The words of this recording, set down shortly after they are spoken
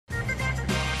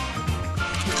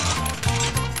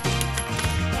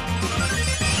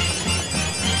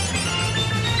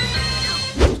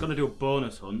going to do a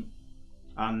bonus hunt,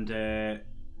 and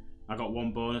I got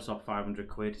one bonus off 500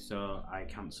 quid, so I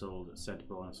cancelled said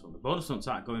bonus hunt. The bonus hunts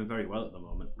aren't going very well at the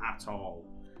moment, at all.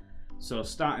 So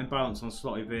starting balance on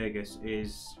Slotty Vegas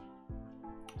is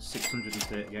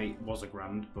 638, was a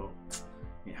grand, but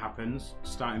it happens.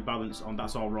 Starting balance on,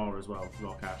 that's all raw as well,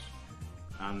 raw cash.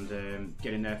 And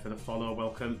getting there for the follow,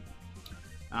 welcome.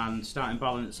 And starting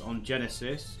balance on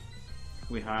Genesis,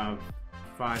 we have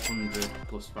 500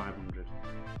 plus 500.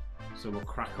 So we'll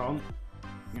crack on,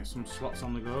 get some slots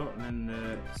on the go, and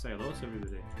then say hello to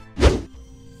everybody.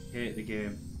 Hate the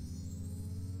game.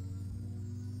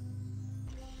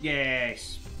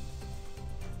 Yes!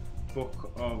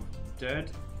 Book of Dead.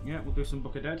 Yeah, we'll do some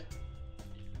Book of Dead.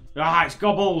 Ah, it's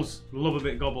gobbles! Love a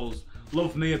bit of gobbles.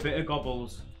 Love me a bit of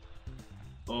gobbles.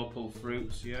 Opal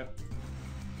fruits, yeah.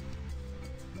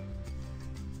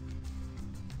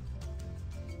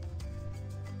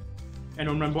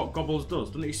 Anyone remember what gobbles does?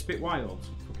 Doesn't he spit wilds?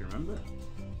 Fucking remember.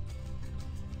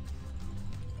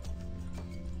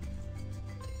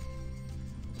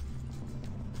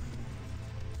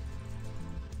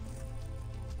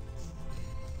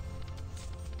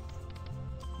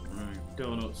 Right,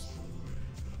 donuts.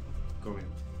 Going.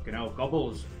 Fucking hell,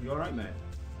 gobbles. You alright, mate?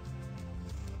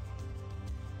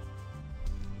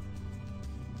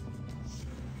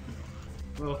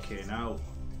 Okay, now.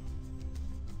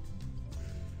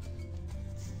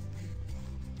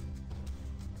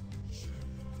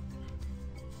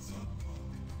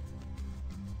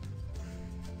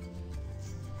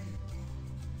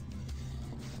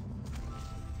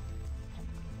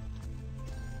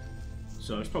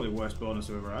 So it's probably the worst bonus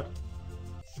I've ever had.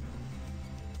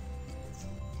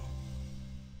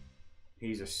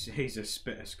 He's a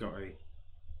spitter, Scotty.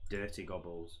 Dirty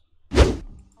gobbles.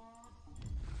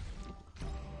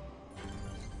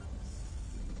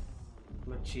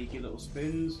 Cheeky little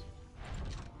spins.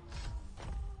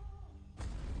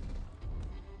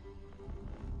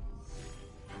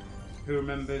 Who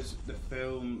remembers the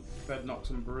film Fed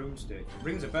Knocks and Broomsticks?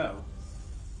 Rings a bell.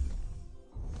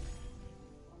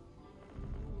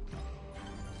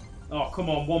 Oh, come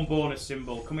on, one bonus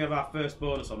symbol. Can we have our first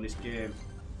bonus on this game?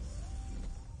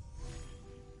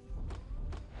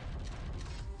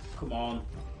 Come on.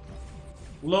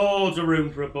 Loads of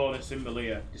room for a bonus symbol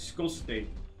here. Disgusting.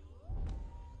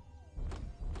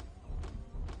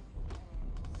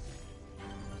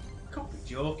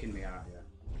 Joking me out here.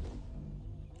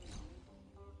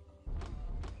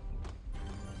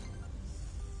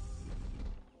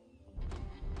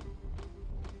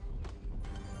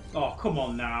 Oh, come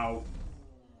on now.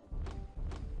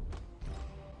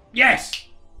 Yes!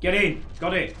 Get in.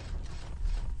 Got it.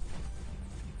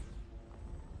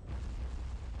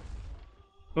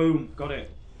 Boom. Got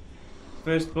it.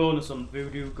 First bonus on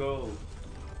Voodoo Gold.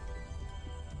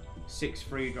 6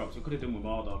 free drops. We could have done with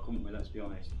more though, couldn't we? Let's be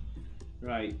honest.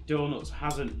 Right, Donuts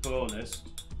hasn't bonused.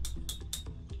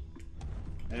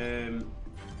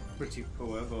 Pretty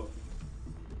poor, but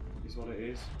it's what it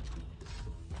is.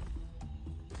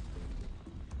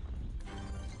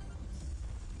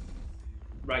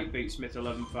 Right, beat Smith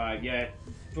 11-5. Yeah,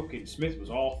 fucking Smith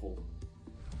was awful.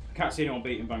 I can't see anyone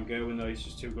beating Van Gerwen though, he's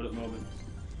just too good at the moment.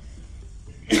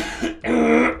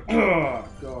 Oh,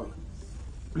 God.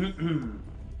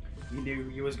 You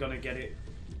knew you was going to get it.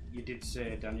 You did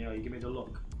say, Danielle, you give me the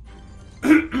look.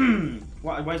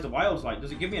 Where's the wilds like?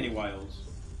 Does it give me any wilds?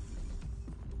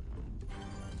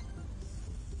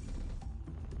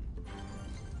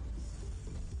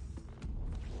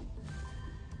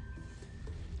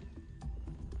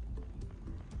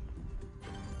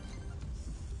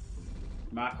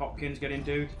 Mark Hopkins getting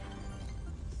dude.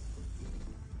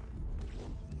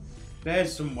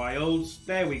 There's some wilds.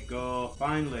 There we go,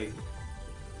 finally.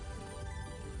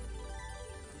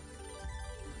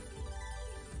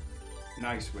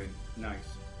 Nice win, nice.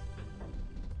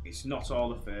 It's not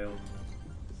all a fail.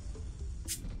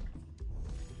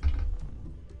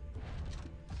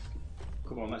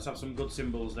 Come on, let's have some good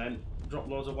symbols then. Drop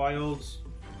loads of wilds.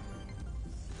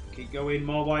 Keep going,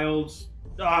 more wilds.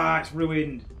 Ah, it's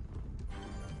ruined.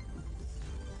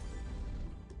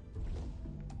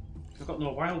 I've got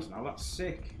no wilds now, that's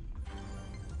sick.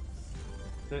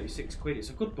 36 quid,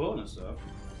 it's a good bonus though.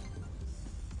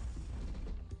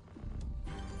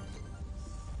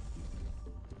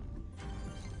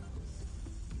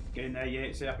 Get in there,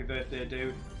 Yates, say happy birthday,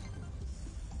 dude.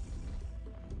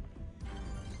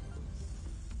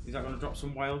 Is that going to drop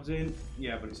some wilds in?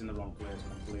 Yeah, but it's in the wrong place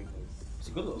completely. It's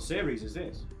a good little series, is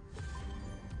this?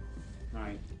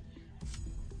 Right.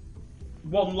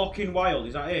 One lock-in wild,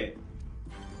 is that it?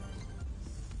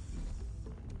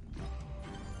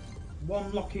 One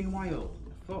lock-in wild?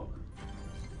 Fuck.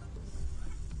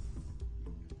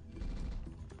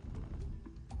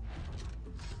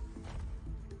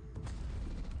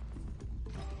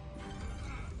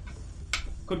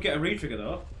 Could get a retrigger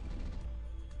though.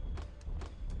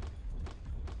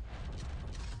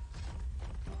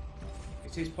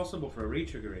 It is possible for a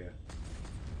retrigger here.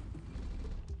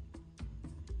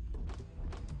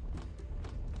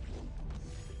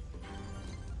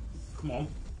 Come on.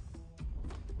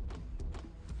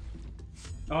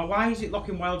 Oh, why is it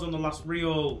locking wilds on the last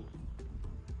reel?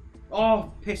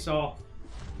 Oh, piss off.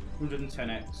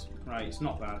 110x. Right, it's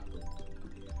not bad.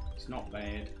 It's not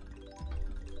bad.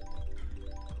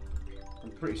 I'm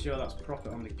pretty sure that's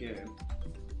profit on the game.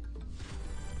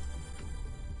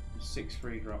 6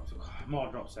 free drops. Oh, more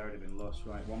drops there would have been lost.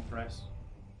 Right, one press.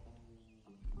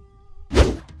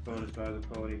 Bonus by the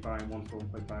pony, buying 1 for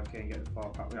 1.5k and get the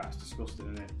 4 pack. That's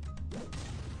disgusting, isn't it?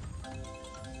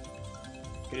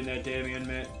 Get in there, Damien,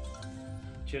 mate.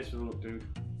 Cheers for the look, dude.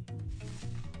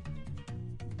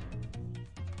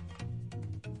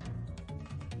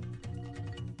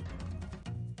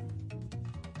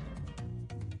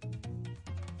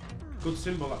 Good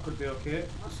symbol, that could be okay.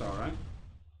 That's alright.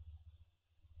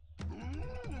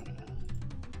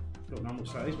 Don't know how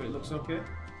much that is, but it looks okay.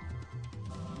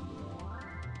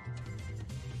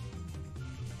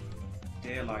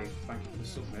 Day life, thank you for the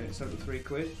sub, mate. 73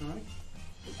 quid, alright.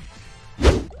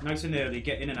 Nice and early,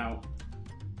 get in and out.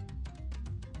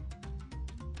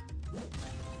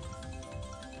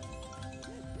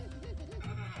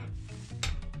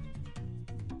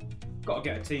 Gotta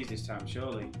get a tease this time,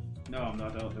 surely. No, I'm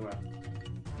not, I don't do it.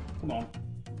 Come on.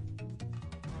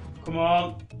 Come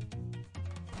on.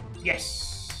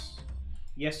 Yes.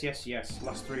 Yes, yes, yes.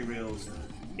 Last 3 reels.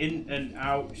 In and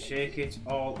out, shake it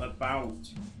all about.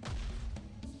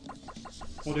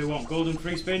 What do we want? Golden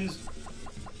free spins?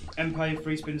 Empire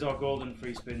free spins or golden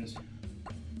free spins?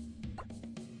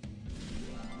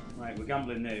 Right, we're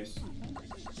gambling this.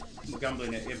 We're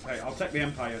gambling it. Empire. I'll take the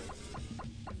Empire.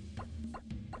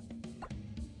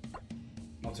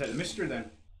 I'll take the mystery then.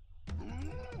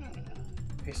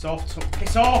 Piss off,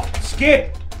 piss off!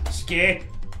 Skip! Skip!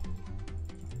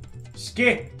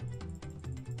 Skip!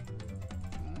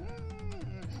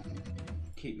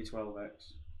 Keep me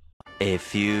 12x. A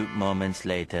few moments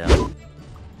later.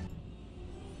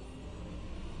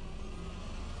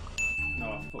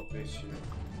 No, fuck this shit.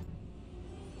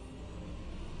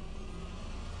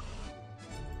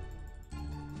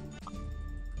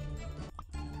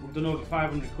 We've done over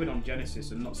 500 quid on Genesis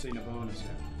and not seen a bonus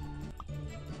yet.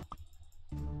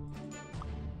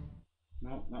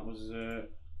 No, that was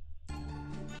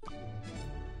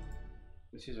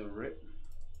this is a rip.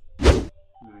 Right,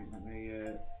 let me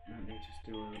just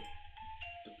do a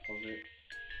deposit.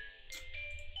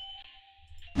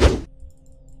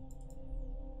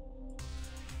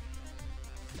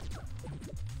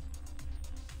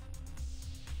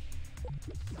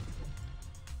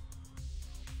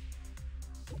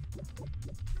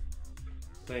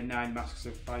 Play 9 Masks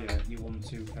of Fire, you won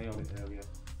 2k on it earlier.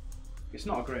 It's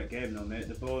not a great game though, mate.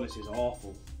 The bonus is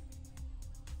awful.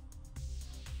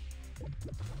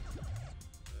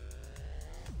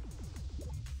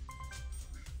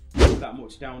 That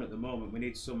much down at the moment. We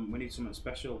need something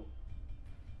special.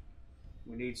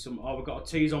 We need some. Oh, we've got a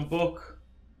tease on Book.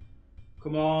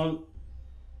 Come on.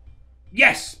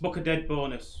 Yes! Book a dead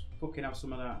bonus. Fucking have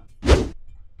some of that.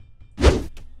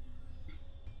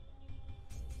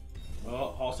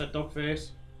 Oh, horsehead dog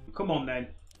face. Come on then.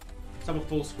 Let's have a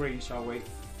full screen, shall we?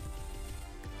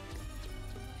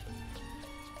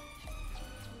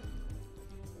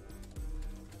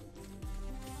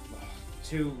 Oh,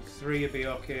 2, 3 would be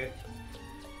okay.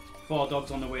 4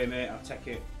 dogs on the way, mate. I'll take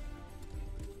it.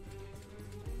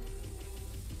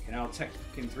 Okay, I'll take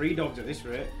fucking 3 dogs at this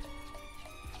rate.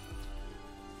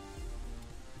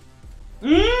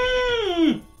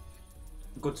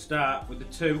 Good start with the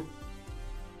 2.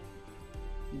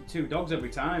 2 dogs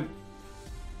every time.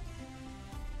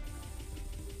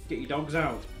 Get your dogs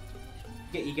out.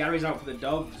 Get your Garys out for the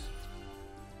dogs.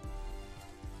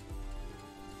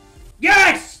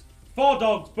 Yes! 4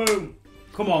 dogs, boom.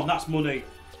 Come on, that's money.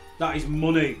 That is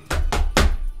money.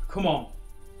 Come on.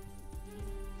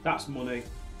 That's money.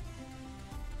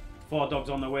 4 dogs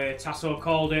on the way. Tasso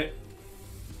called it.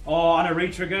 Oh, and a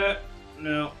retrigger.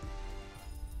 No.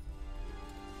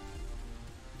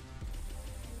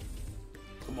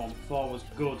 Come on, 4 was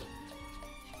good.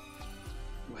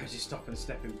 Where's your stop and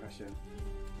stepping pressure?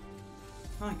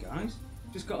 Hi guys,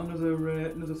 just got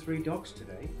another 3 dogs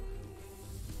today.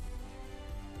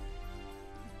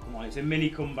 Come on, it's a mini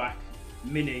comeback.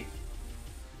 Mini.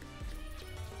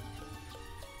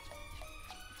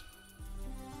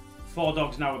 Four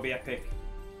dogs now would be epic.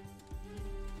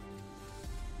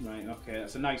 Right, okay,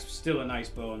 that's a nice, still a nice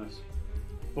bonus.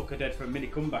 Booker dead for a mini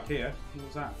comeback here. What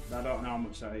was that? I don't know how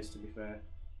much that is, to be fair.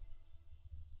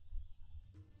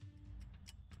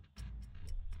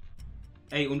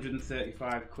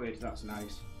 £835, that's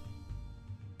nice.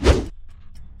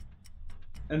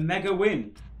 A mega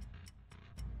win.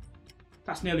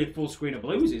 That's nearly a full screen of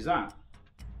blues, is that?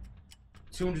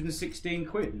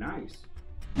 £216, nice.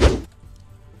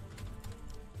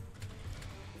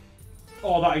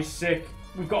 Oh, that is sick.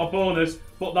 We've got a bonus,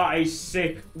 but that is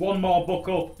sick. One more buck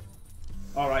up.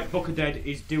 Alright, Buck of Dead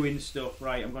is doing stuff.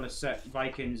 Right, I'm going to set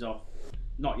Vikings off.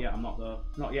 Not yet, I'm not though.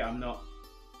 Not yet, I'm not.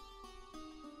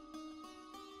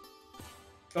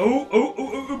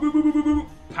 Oh,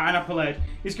 pineapple head.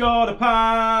 He's got a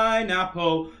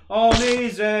pineapple on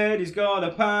his head. He's got a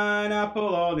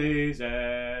pineapple on his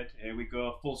head. Here we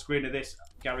go. Full screen of this.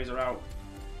 Gary's are out.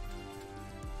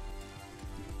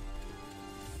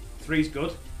 3's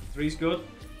good. 3's good.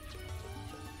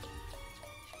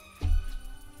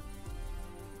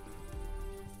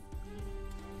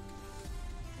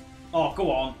 Oh,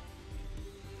 go on.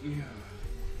 Yeah.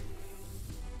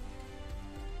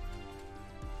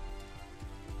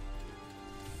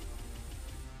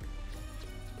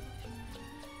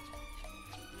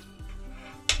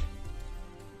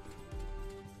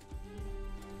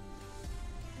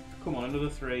 Come on, another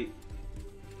 3.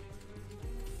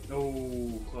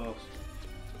 Oh, close.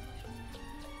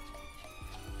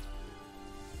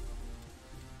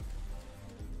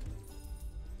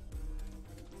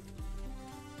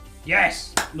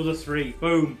 Yes! Another 3.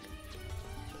 Boom.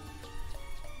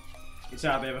 It's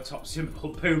out a bit of a top symbol.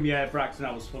 Boom, yeah, Braxton,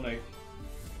 that was funny.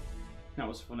 That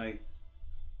was funny.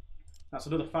 That's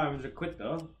another £500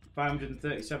 though.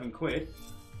 £537.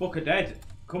 Buck of Dead.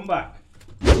 Come back.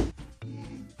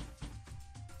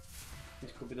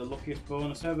 This could be the luckiest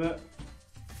bonus ever.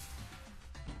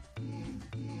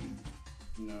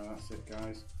 No, that's it,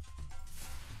 guys.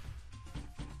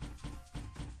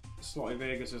 Slotty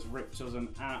Vegas has ripped us an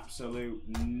absolute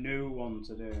new one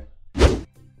today.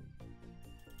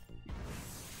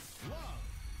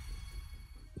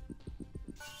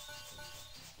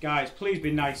 Guys, please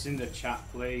be nice in the chat,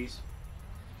 please.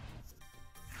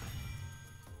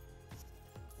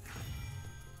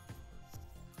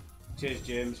 Cheers,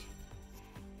 James.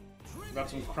 We've had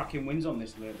some cracking wins on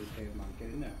this lately, man. Get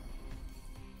in there.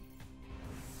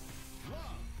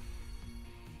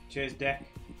 Cheers, Deck.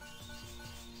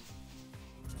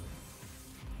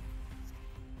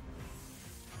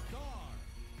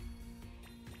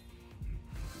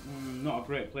 Not a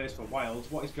great place for wilds.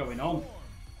 What is going on?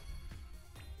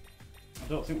 I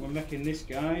don't think we're making this,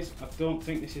 guys. I don't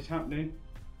think this is happening.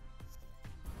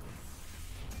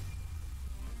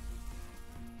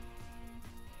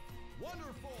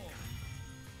 Wonderful.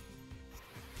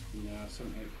 No,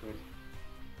 78 quid.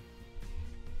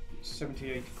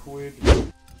 78 quid.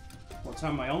 What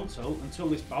time am I on till? Until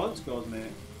this balance goes, mate.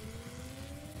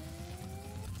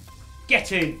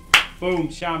 Get in! Boom,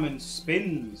 Shaman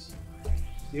spins.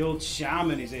 The old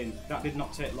Shaman is in. That did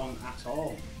not take long at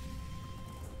all.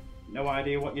 No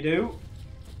idea what you do.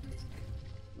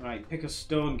 Right, pick a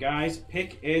stone, guys.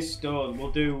 Pick a stone.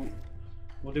 We'll do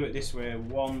it this way.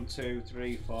 1, 2,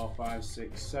 3, 4, 5,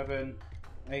 6, 7,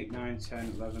 8, 9,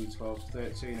 10, 11, 12,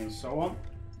 13, and so on.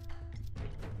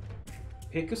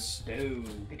 Pick a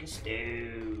stone. Pick a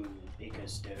stone. Pick a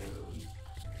stone.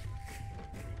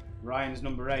 Ryan's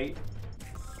number 8.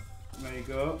 There you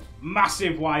go.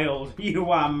 Massive wild.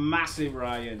 You are massive,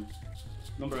 Ryan.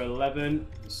 Number 11.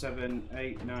 7,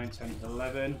 8, 9, 10,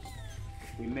 11.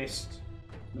 We missed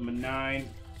number 9.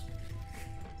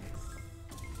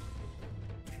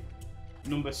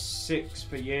 Number 6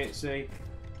 for Yatesy.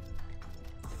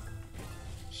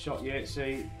 Shot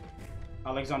Yatesy.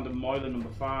 Alexander Moylan, number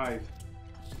 5.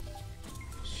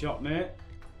 Shot, mate.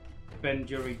 Ben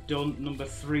Jury done. Number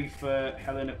 3 for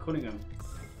Helena Cunningham.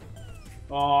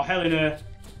 Oh, Helena.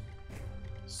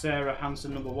 Sarah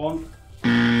Hansen, number 1.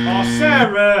 Oh,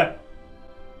 Sarah!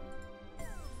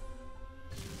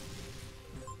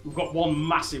 We've got one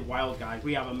massive wild, guys.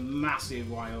 We have a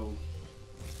massive wild.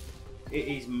 It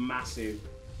is massive.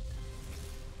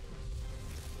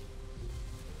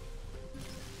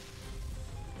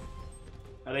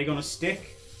 Are they going to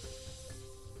stick?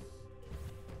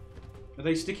 Are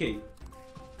they sticky?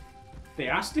 They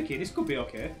are sticky. This could be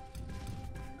okay.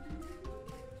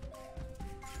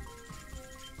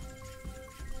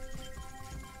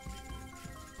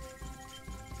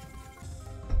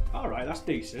 Alright, that's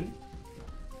decent.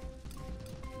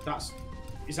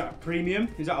 Is that a premium?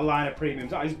 Is that a line of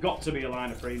premiums? That has got to be a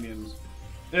line of premiums.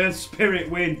 Earth Spirit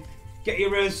win. Get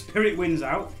your Earth Spirit wins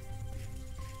out.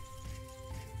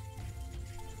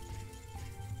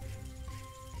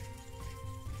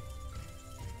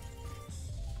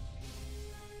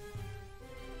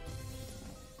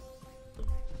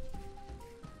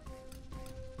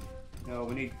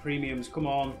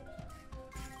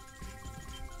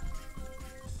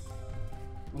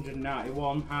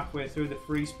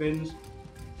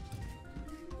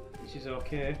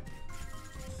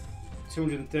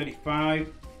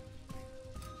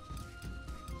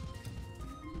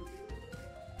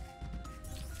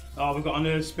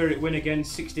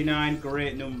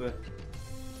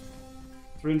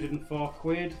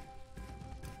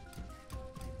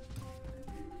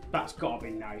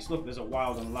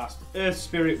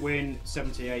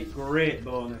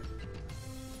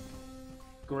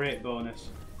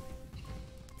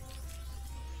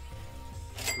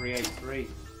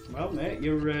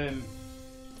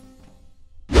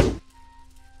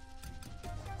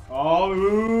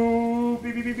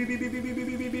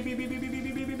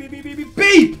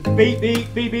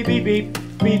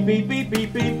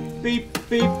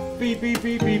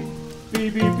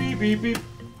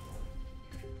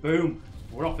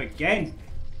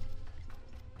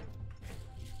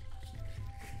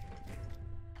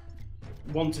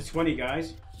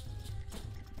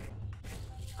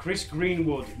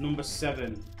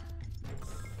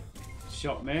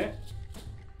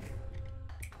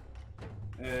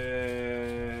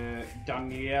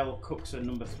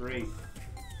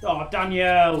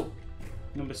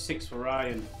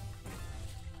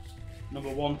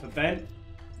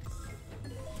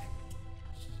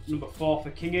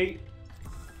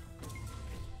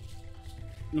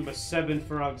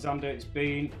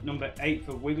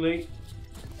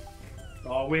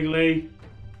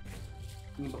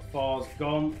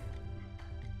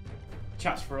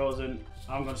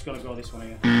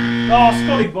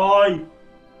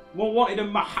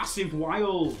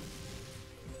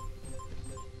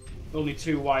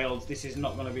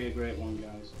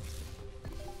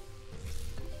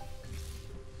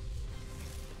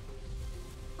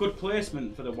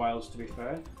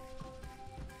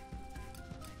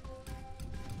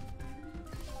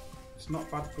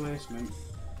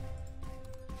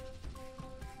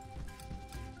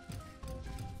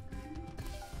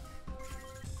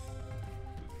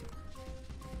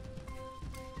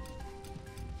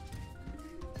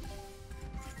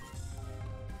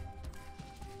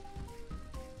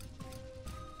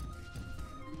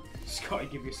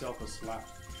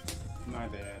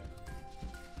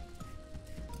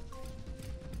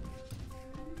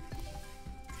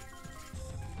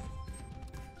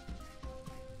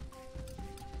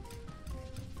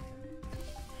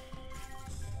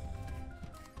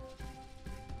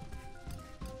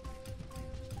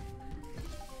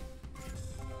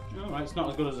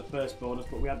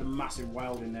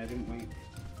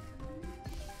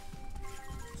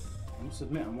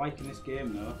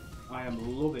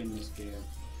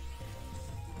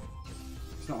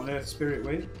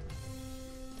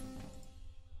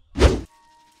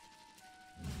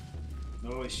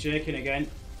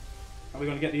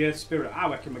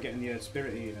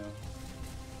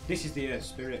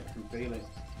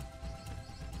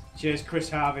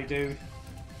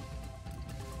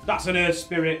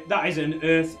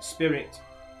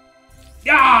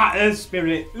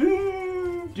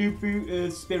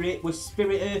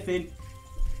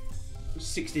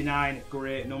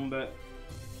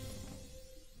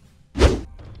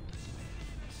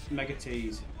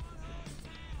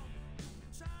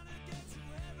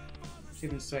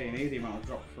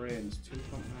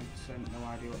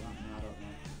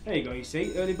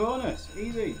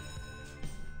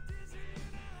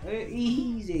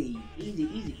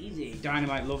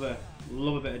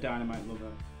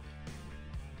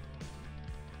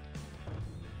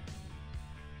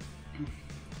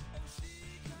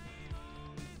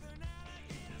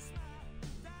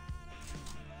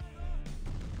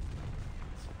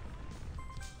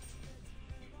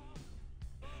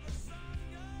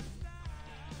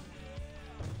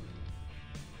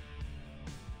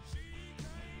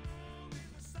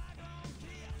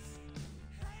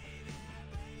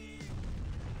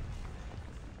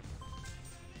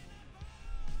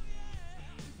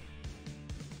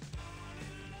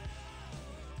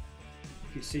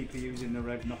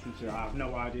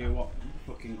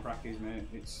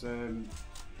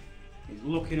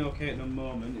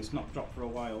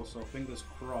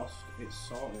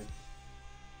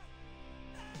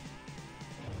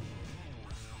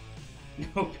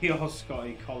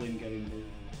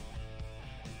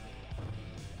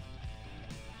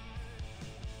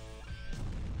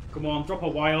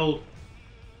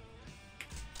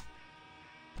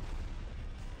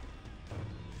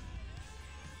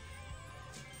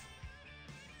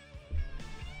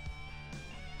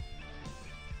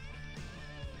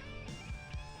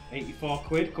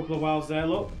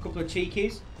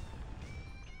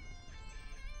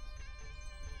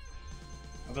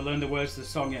 learned the words to the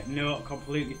song yet. No,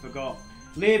 completely forgot.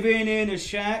 Living in a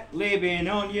shack, living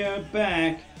on your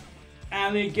back.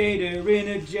 Alligator in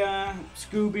a jar,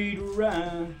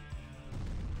 Scooby-Doo.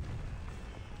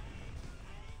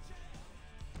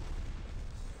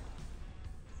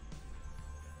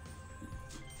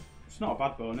 It's not a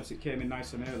bad bonus, it came in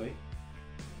nice and early.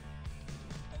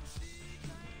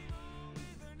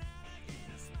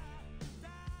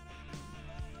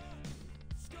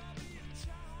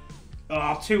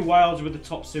 Ah, oh, 2 wilds with the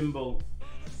top symbol.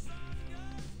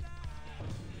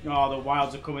 Oh, the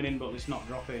wilds are coming in, but it's not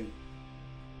dropping.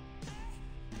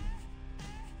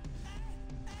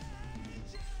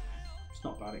 It's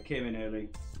not bad, it came in early.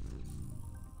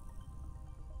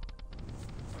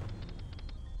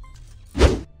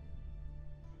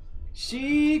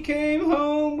 She came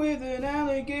home with an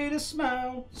alligator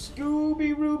smile.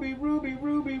 Scooby, Ruby, Ruby,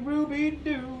 Ruby, Ruby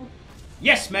Doo.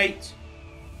 Yes, mate!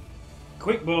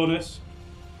 Quick bonus.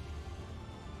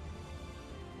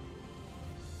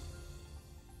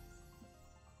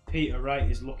 Peter Wright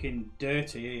is looking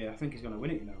dirty here. I think he's going to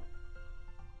win it, you know.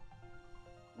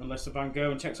 Unless the Van Gogh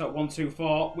and checks out 1, 2,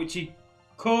 4, which he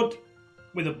could.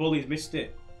 With a bull, he's missed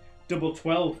it. Double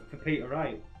 12 for Peter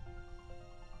Wright.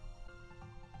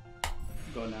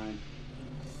 Go 9.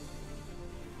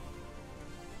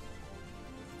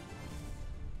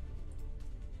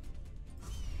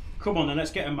 Come on then,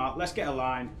 let's get a map. Let's get a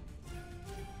line.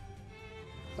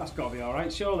 That's got to be all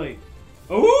right, surely.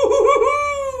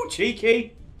 Ooh,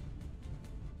 cheeky.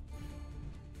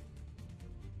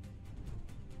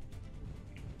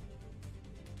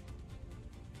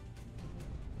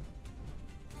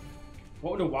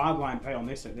 What would a wild line pay on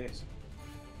this at this?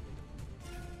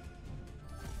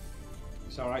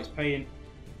 It's alright, it's paying.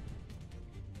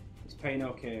 It's paying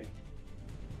okay.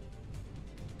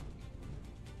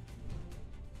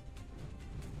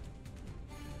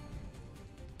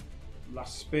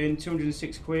 Last spin,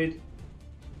 206 quid.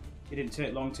 It didn't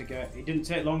take long to get. It didn't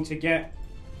take long to get.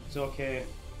 It's okay.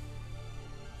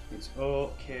 It's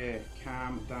okay.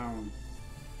 Calm down.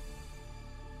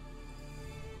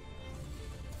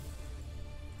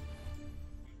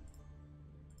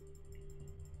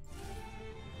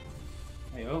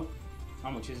 Hey, oh, how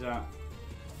much is that?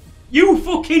 You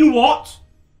fucking what?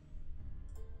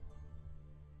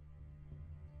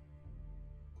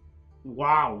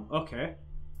 Wow, okay.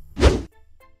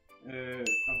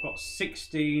 I've got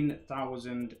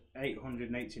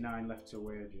 16,889 left to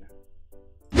wager.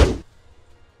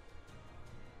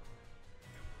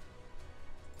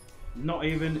 Not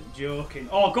even joking.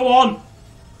 Oh, go on!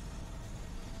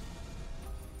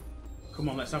 Come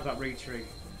on, let's have that retreat.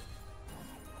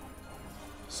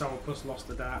 Sourpuss lost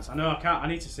the darts. I know I can't. I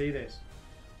need to see this.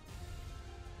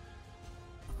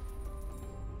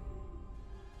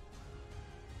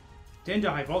 Danger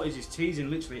High Voltage is teasing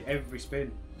literally every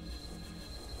spin.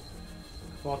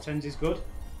 4 10s is good.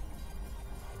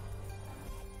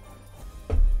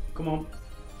 Come on.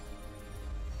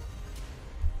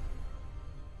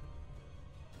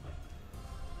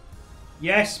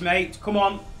 Yes, mate. Come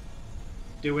on.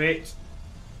 Do it.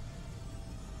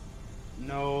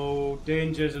 No,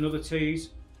 dangers, another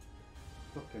tease.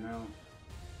 Fucking hell.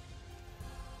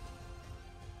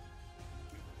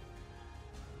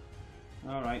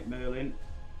 Alright, Merlin.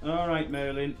 Alright,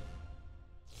 Merlin.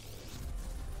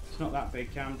 It's not that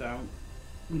big, calm down.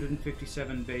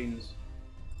 157 beans.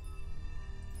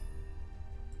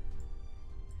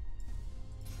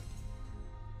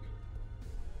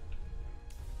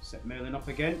 Set Merlin up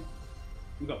again.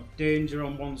 We've got danger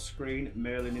on one screen,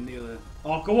 Merlin in the other.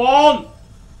 Oh, go on!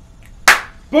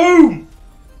 Boom!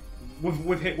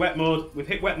 We've hit wet mode. We've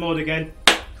hit wet mode again.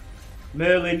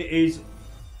 Merlin is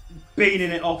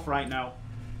beaning it off right now.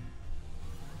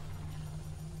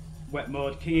 Wet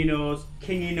mode, kingy nose,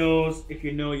 kingy nose. If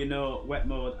you know, you know. Wet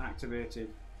mode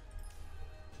activated.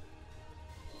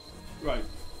 Right.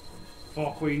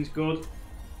 4 queens, good.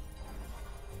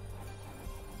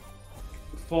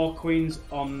 4 queens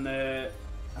on.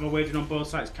 I'm wagering on both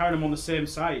sides, carrying them on the same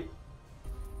site.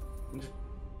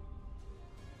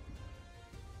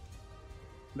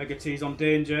 Mega T's on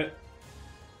danger.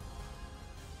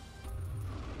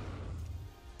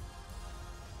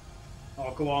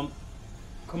 Oh, go on.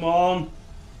 Come on.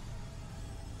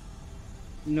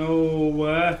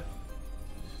 No.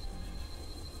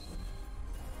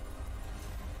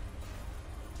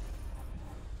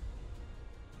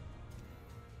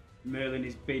 Merlin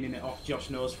is beating it off. Josh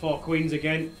knows. 4 queens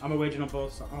again. I'm wagering on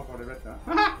both sides. Oh, I've already read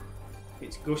that.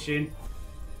 It's gushing.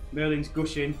 Merlin's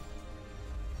gushing.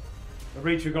 A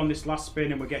retrig on this last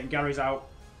spin and we're getting Gary's out.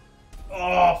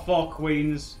 Oh, 4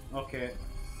 queens. Okay.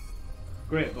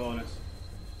 Great bonus.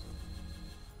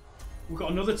 We've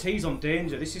got another tease on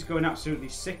danger. This is going absolutely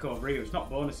sick over here. It's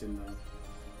not bonusing though.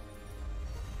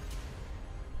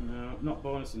 No, not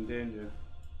bonusing danger.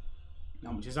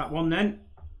 How much is that one then?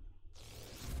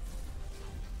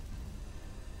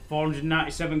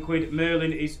 497 quid.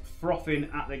 Merlin is frothing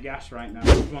at the gas right now.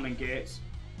 Come on then, Gates.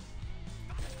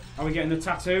 Are we getting the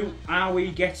tattoo? Are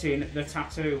we getting the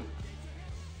tattoo?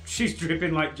 She's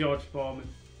dripping like George Foreman.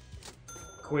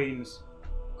 Queens.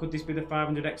 Could this be the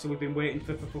 500x we've been waiting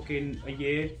for fucking a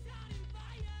year?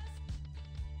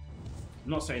 I'm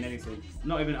not saying anything.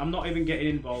 I'm not even getting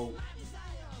involved.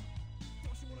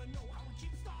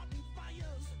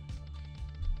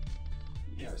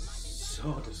 Yeah, it's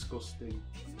so disgusting.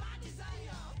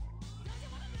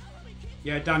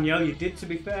 Yeah, Danielle, you did, to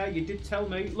be fair. You did tell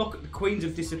me. Look, the queens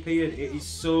have disappeared. It is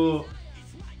so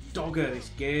dogger,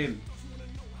 this game.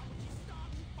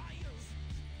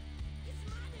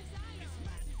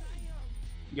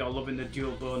 You're loving the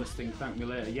dual bonus thing. Thank me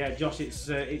later. Yeah, Josh, it's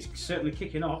certainly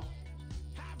kicking off.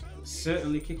 It's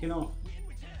certainly kicking off.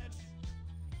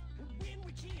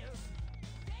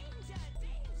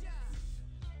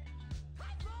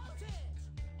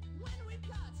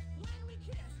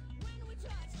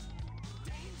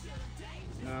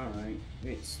 All right,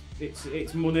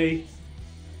 it's money.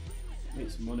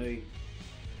 It's money.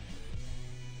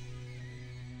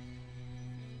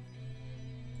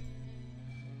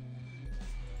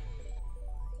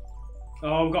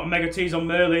 Oh, we've got a mega tease on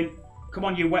Merlin. Come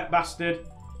on, you wet bastard.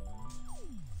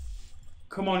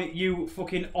 Come on, you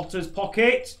fucking otter's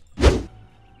pocket.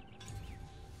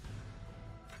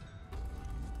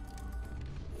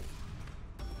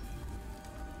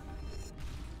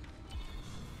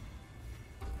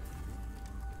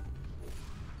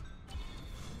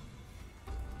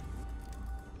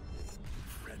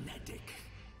 Frenetic.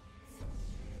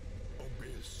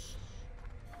 Abyss.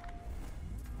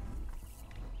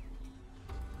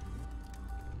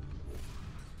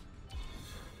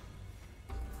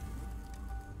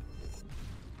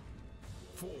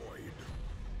 Void.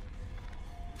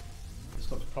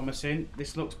 This looks promising.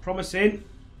 This looks promising.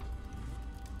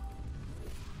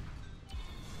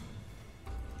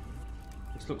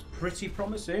 This looks pretty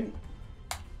promising.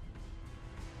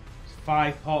 It's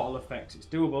 5 portal effects. It's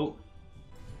doable.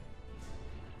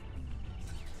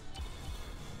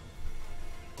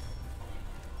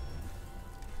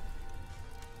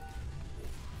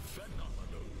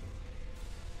 Phenomenal.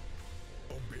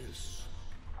 Abyss.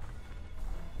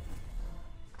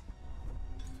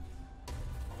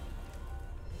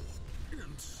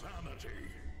 Insanity.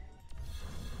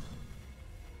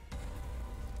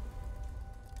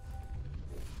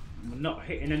 We're not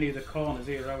hitting any of the corners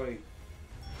here, are we?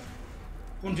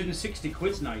 160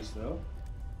 quid's nice though.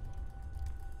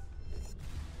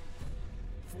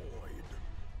 Void.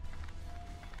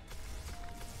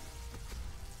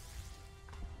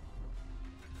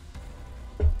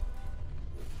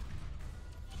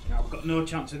 Now, we've got no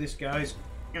chance of this, guys.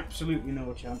 Absolutely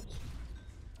no chance.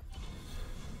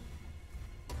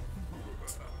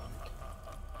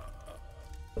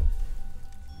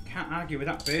 Can't argue with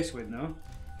that base width, no.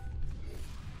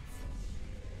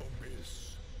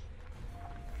 Abyss.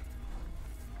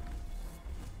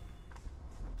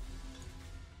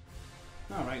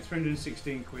 Alright,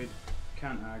 316 quid.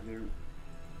 Can't argue.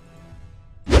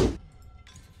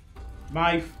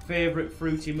 My favourite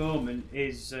fruity moment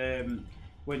is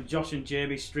when Josh and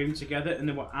Jamie streamed together and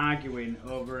they were arguing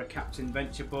over a Captain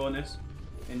Venture bonus.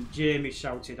 And Jamie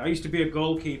shouted, I used to be a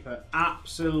goalkeeper.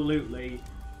 Absolutely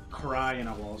crying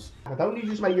I was. Don't you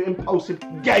just make your impulsive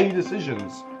gay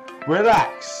decisions?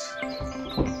 Relax.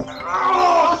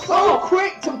 Oh, so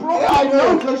quick to block. Yeah, I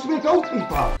know, close to be a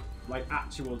goalkeeper. Like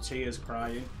actual tears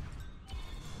crying.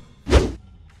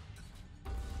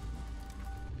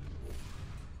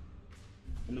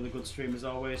 Another good stream as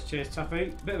always. Cheers,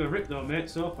 Taffy. Bit of a rip though, mate,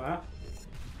 so far.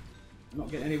 Not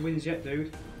getting any wins yet,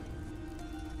 dude.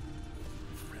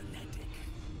 Frenetic.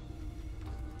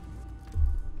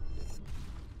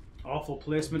 Awful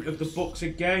placement of the books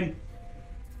again.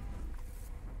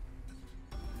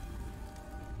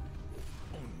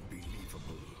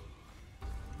 Unbelievable.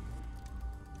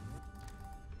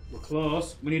 We're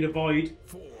close. We need a void.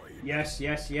 Void. Yes,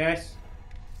 yes, yes.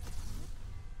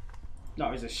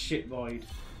 That is a shit void.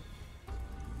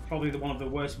 Probably one of the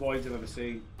worst voids I've ever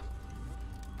seen.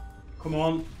 Come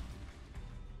on.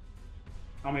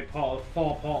 How many portal?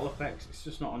 4 portal effects. It's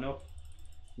just not enough.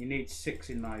 You need 6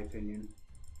 in my opinion.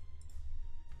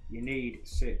 You need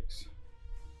 6.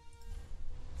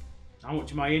 How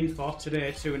much am I in for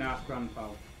today? 2.5 grand,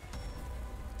 pal.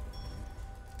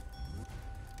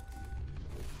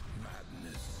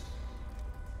 Madness.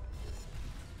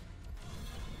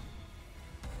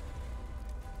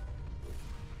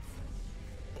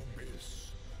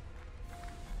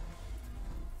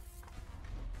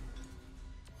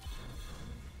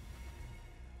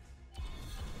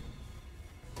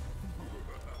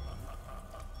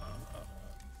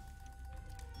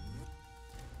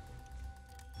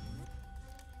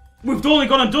 We've only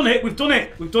gone and done it. We've done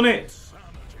it. We've done it.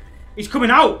 He's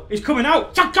coming out. He's coming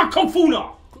out. Come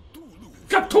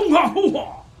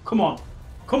on.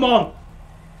 Come on.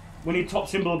 We need top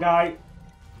symbol guy.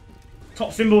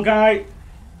 Top symbol guy.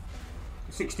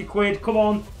 60 quid. Come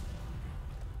on.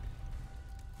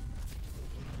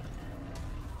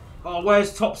 Oh,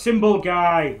 where's top symbol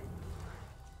guy?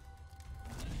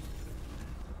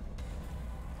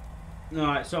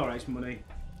 No, it's alright. It's money.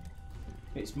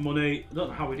 It's money. I don't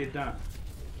know how we did that.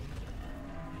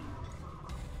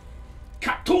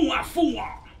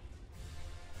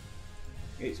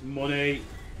 It's money.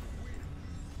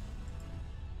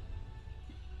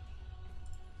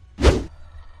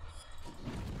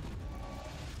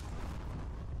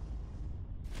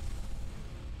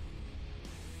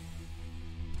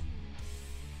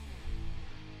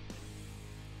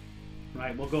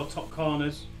 Right, we'll go top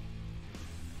corners.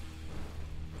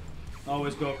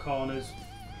 Always go corners.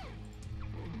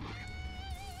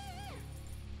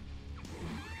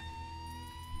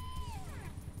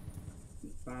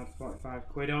 45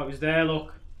 quid. Oh, it was there,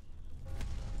 look.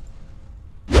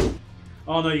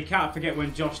 Oh no, you can't forget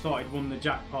when Josh thought he'd won the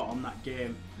jackpot on that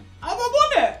game. Have I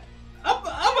won it? Have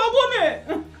I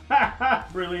won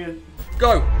it? Brilliant.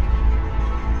 Go!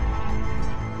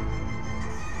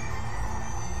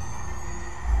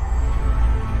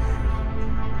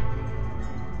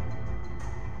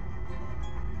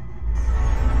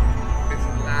 It's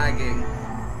lagging.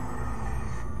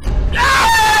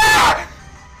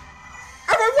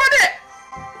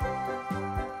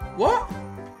 What?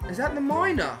 Is that the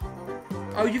miner?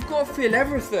 Oh, you've got to fill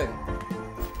everything.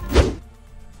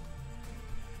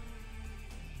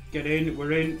 Get in,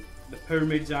 we're in. The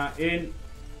pyramids are in.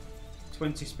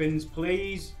 20 spins,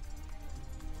 please.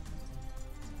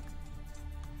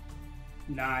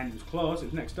 9, it was close, it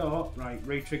was next door. Right,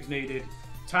 retrig's needed.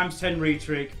 Times 10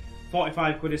 retrig,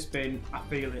 45 quid a spin, I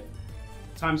feel it.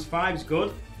 Times 5's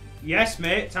good. Yes,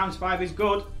 mate, times 5 is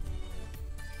good.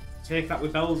 Take that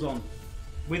with bells on.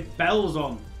 With bells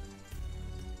on.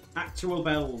 Actual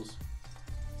bells.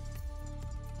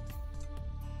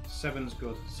 7's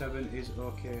good. 7 is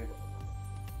okay.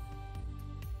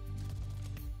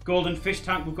 Golden fish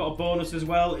tank, we've got a bonus as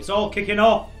well. It's all kicking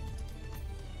off.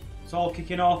 It's all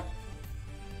kicking off.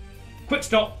 Quick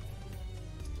stop.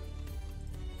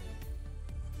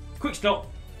 Quick stop.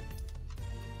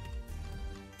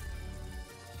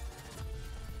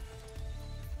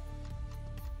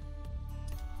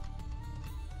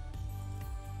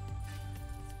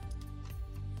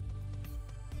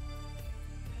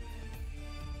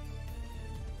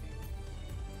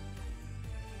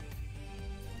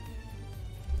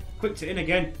 Quicked it in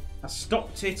again. I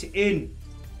stopped it in.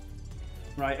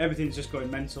 Right, everything's just going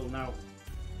mental now.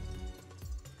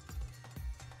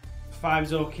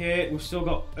 5's okay. We've still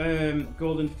got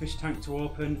golden fish tank to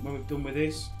open when we've done with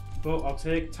this. But I'll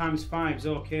take times 5's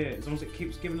okay. As long as it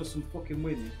keeps giving us some fucking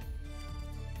wins.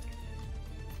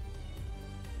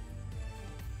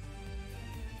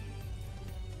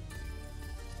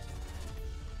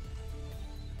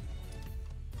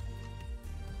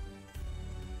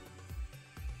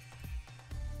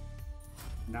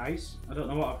 Nice. I don't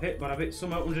know what I've hit, but I've hit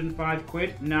some at 105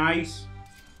 quid. Nice.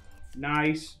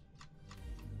 Nice.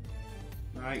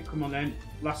 Right, come on then.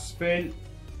 Last spin.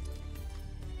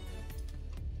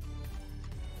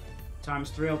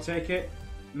 Times 3, I'll take it.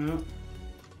 No.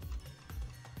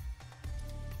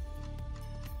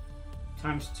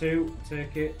 Times 2, I'll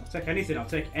take it. I'll take anything. I'll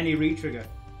take any retrigger.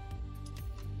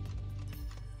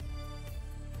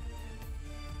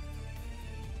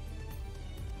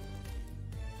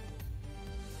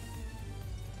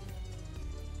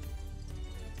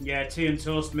 Yeah, tea and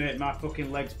toast, mate. My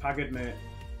fucking leg's paggered, mate.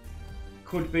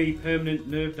 Could be permanent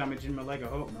nerve damage in my leg. I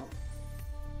hope not.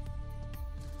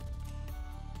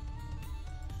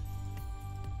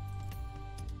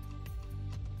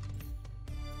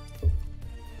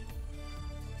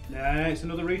 Nah, it's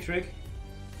another retrig.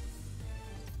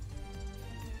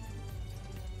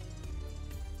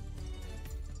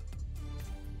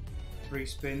 Three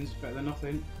spins, better than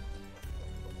nothing.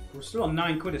 We're still on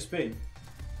 9 quid a spin.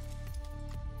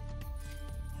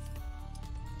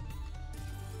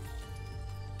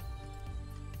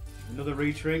 Another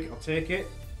retrig, I'll take it.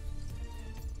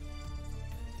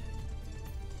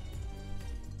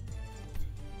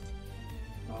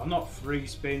 Oh, not 3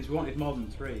 spins, we wanted more than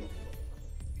 3.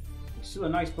 It's still a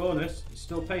nice bonus, it's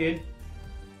still paying.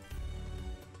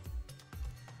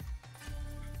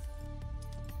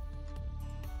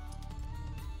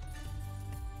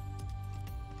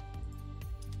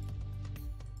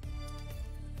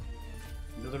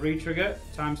 Another retrigger,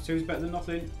 times 2 is better than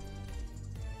nothing.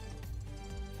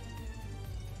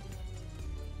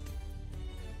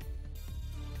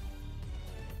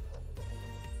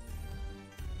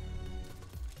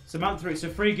 Samantha, it's a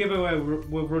free giveaway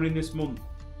we're running this month.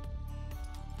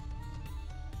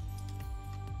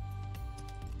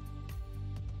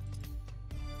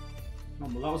 Oh, well,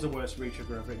 that was the worst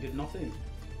retrigger ever. It did nothing.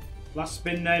 Last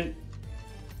spin then.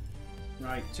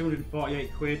 Right,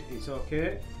 248 quid. It's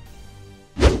okay.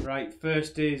 Right,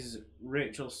 first is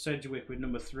Rachel Sedgwick with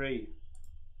number 3.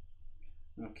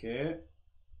 Okay.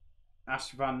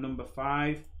 Ashvan number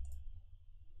 5.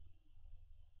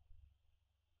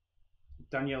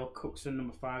 Danielle Cookson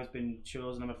number 5 has been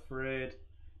chosen, I'm afraid.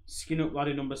 Skin Up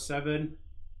Laddie number 7.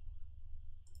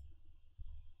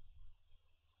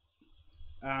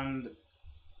 And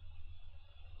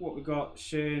what we got?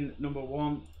 Shane number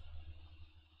 1.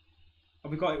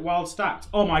 Have we got it wild stacked?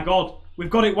 Oh my god, we've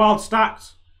got it wild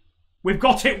stacked. We've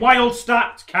got it wild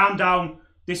stacked. Calm down.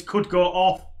 This could go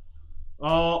off.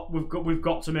 Oh, we've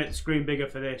got to make the screen bigger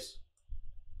for this.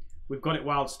 We've got it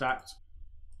wild stacked.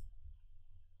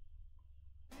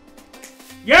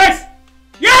 Yes!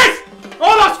 Yes!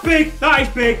 Oh, that's big. That is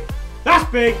big. That's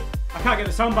big. I can't get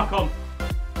the sound back on.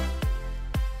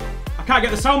 I can't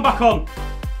get the sound back on.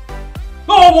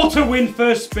 Oh, what a win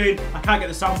first spin. I can't get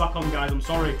the sound back on, guys. I'm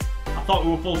sorry. I thought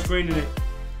we were full screening it.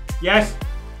 Yes.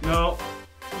 No.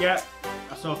 Yeah.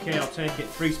 That's okay. I'll take it.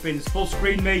 3 spins. Full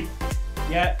screen me.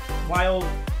 Yeah. Wilds.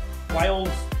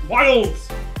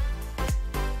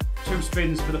 2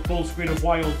 spins for the full screen of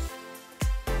Wilds.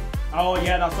 Oh,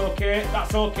 yeah. That's okay.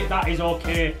 That's okay. That is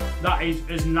okay. That is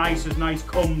as nice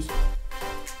comes.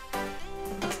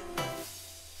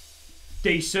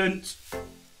 Decent.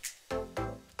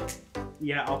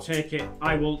 Yeah, I'll take it.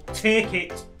 I will take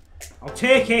it. I'll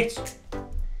take it.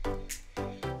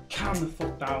 Calm the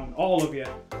fuck down. All of you.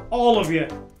 All of you.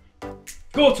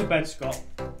 Go to bed, Scott.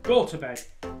 Go to bed.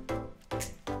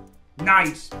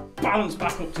 Nice. Balance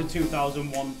back up to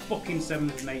 2001. Fucking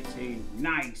 718.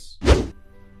 Nice.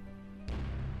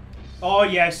 Oh,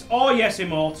 yes. Oh, yes,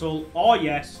 Immortal. Oh,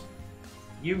 yes.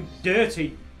 You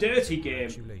dirty, dirty game.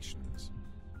 Congratulations.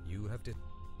 You have did.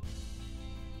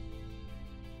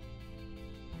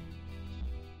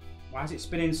 Why is it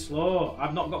spinning slow?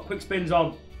 I've not got quick spins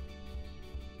on.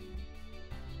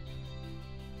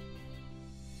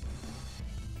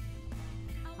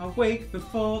 I wake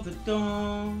before the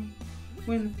dawn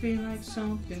when I feel like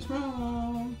something's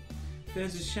wrong.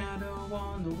 There's a shadow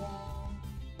on the wall.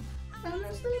 I'm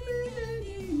not sleeping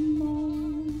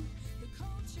anymore.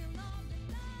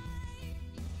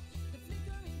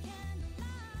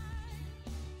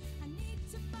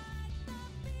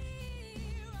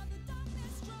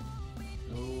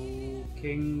 Oh,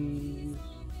 kings.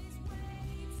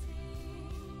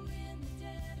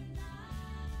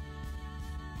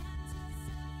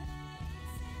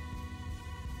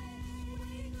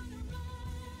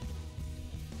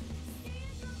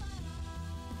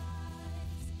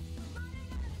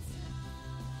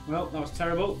 Well, that was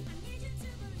terrible.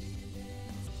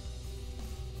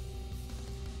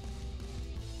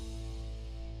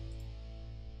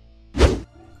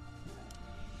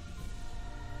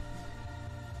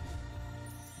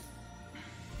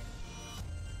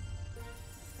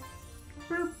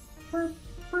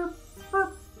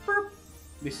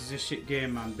 This is a shit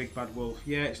game, man. Big Bad Wolf.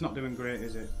 Yeah, it's not doing great,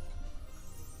 is it?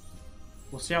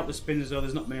 We'll see out the spins though,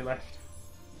 there's not many left.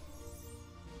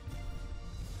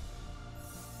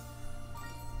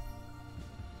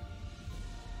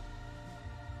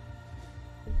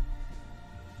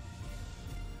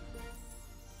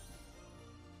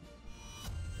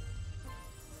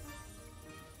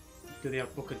 Do they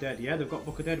have Book of Dead? Yeah, they've got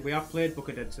Book of Dead. We have played Book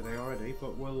of Dead today already,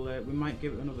 but we might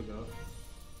give it another go.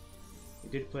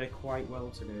 It did play quite well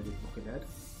today, the Book of Dead.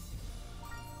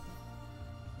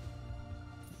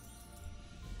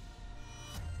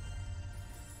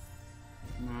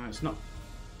 No, it's not.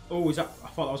 Oh, is that? I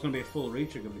thought that was going to be a full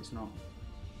retrigger, but it's not.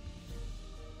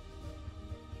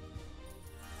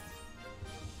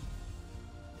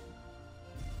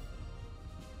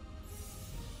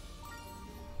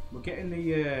 We're getting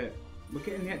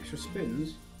the extra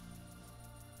spins.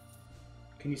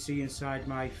 Can you see inside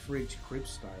my fridge crib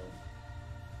style?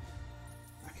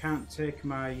 I can't take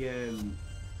my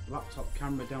laptop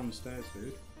camera downstairs,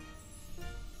 dude.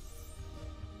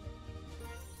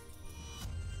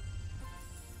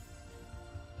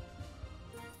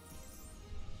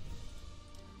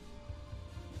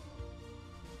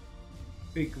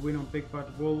 Big win on Big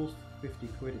Bad Wolf, 50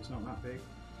 quid, it's not that big.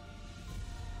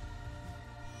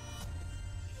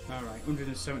 Alright,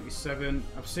 177.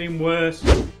 I've seen worse.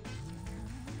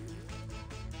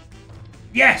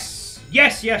 Yes!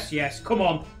 Yes, yes, yes. Come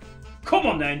on. Come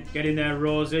on then. Get in there,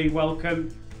 Rosie.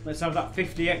 Welcome. Let's have that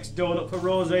 50x donut for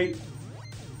Rosie.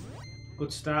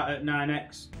 Good start at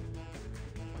 9x.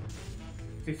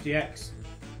 50x.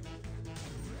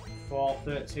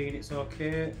 413, it's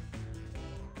okay.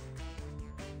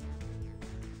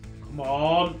 Come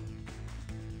on.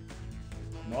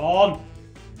 Come on.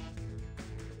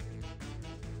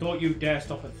 Don't you dare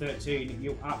stop at 13,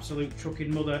 you absolute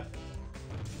trucking mother.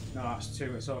 No, that's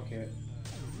 2, it's okay.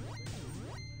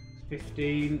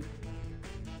 15.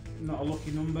 Not a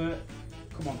lucky number.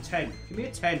 Come on, 10. Give me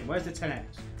a 10. Where's the 10x?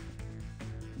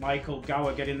 Michael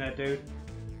Gower, get in there, dude.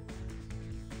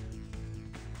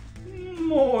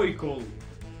 Michael.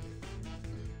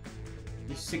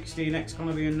 Is 16x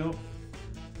gonna be enough?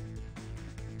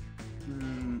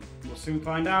 We'll soon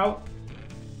find out.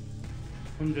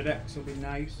 100x will be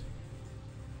nice.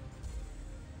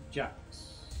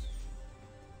 Jacks.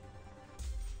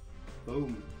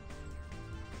 Boom.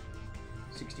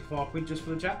 64 quid just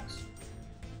for the jacks.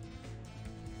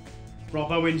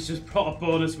 Rob Owens just brought a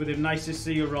bonus with him. Nice to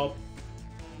see you, Rob.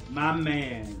 My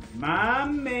man. My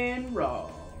man,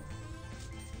 Rob.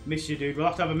 Miss you, dude. We'll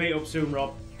have to have a meet up soon,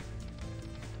 Rob.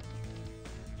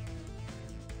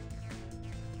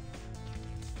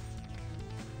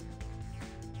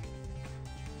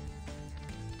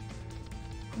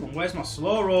 Come on, where's my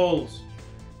slow rolls?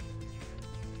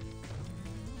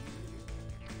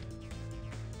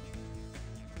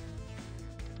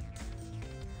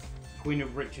 Queen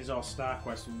of Riches or Star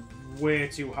Quest, way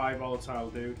too high volatile,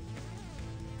 dude.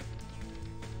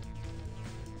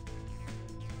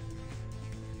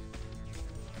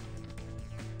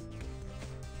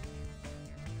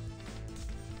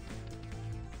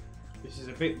 This is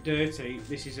a bit dirty.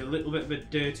 This is a little bit of a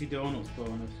dirty donuts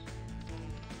bonus.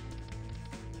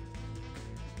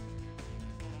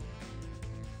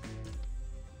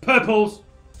 Purples!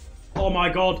 Oh my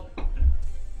god.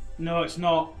 No, it's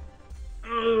not.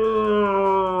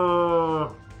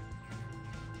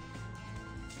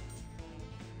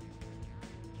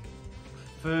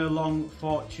 Furlong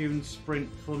Fortune Sprint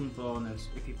Fun bonus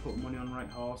if you put money on right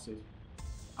horses.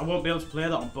 I won't be able to play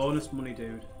that on bonus money,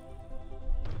 dude.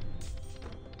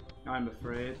 I'm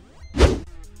afraid.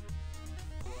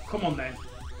 Come on then.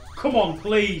 Come on,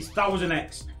 please.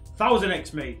 1000x.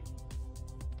 1000x me.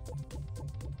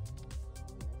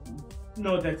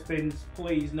 No dead spins.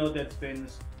 Please, no dead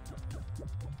spins.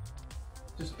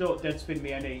 Just don't dead spin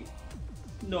me any.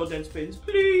 No dead spins,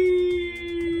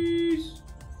 please.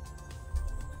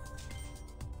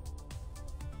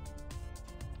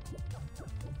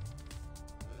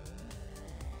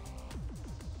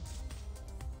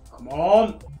 Come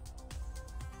on.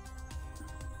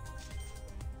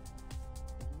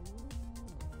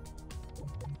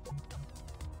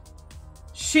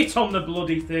 Shit on the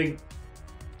bloody thing.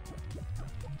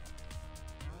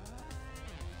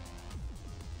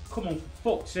 Come on,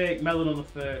 for fuck's sake, melon on the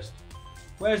first.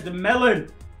 Where's the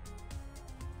melon?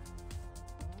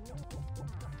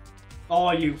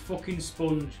 Oh, you fucking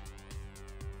sponge.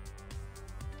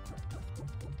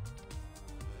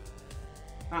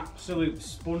 Absolute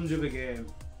sponge of a game.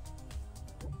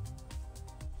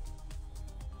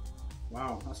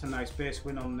 Wow, that's a nice base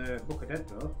win on the Book of Dead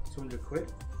though. 200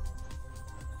 quid.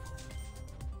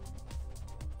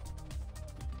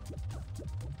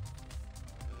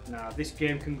 Nah, this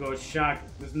game can go shag.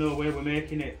 There's no way we're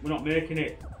making it. We're not making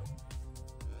it.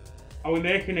 Are we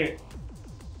making it?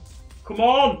 Come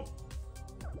on!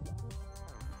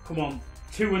 Come on.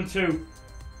 2 and 2.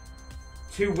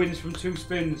 2 wins from 2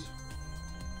 spins.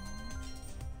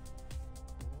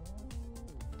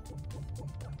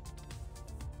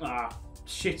 Ah,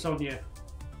 shit on you.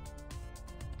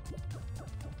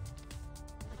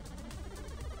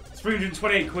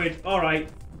 328 quid. Alright.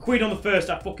 Quid on the first,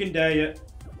 I fucking dare you.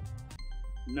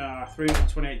 Nah,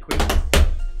 328 quid.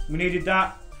 We needed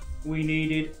that. We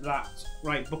needed that.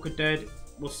 Right, Book of Dead.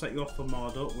 We'll set you off for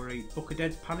more, don't worry. Book of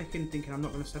Dead's panicking, thinking I'm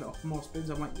not going to set it off for more spins.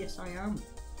 I'm like, yes, I am.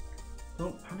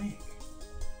 Don't panic.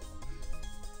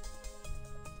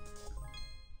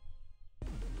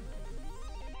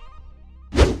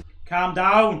 Calm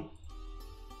down.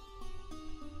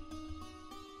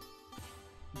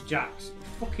 Jacks.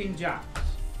 Fucking jacks.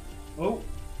 Oh.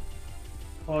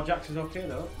 4 jacks is okay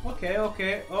though. Okay,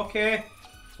 okay, okay.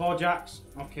 4 jacks.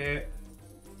 Okay.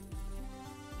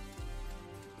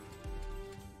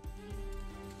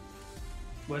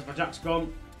 Where's my jacks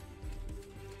gone?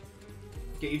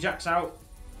 Get your jacks out.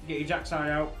 Get your jacks eye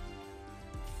out.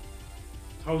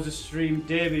 How's the stream,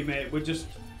 Davey, mate? We're just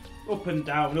up and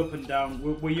down, up and down.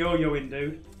 We're yo-yoing,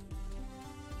 dude.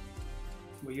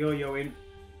 We're yo-yoing.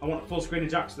 I want a full screen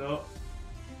of jacks though.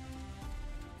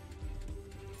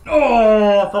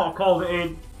 Oh, I thought I called it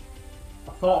in.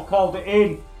 I thought I called it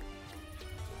in.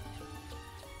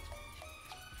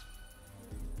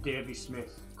 Davey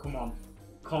Smith, come on.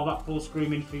 call that full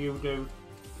screen in for you, dude.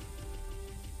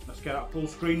 Let's get that full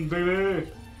screen,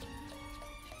 baby.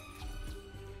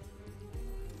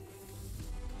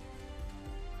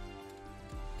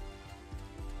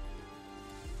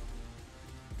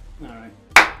 Alright.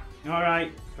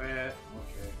 Alright, fair.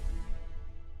 Okay.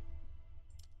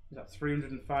 Is that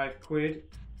 305 quid?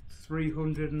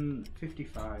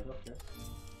 355, okay.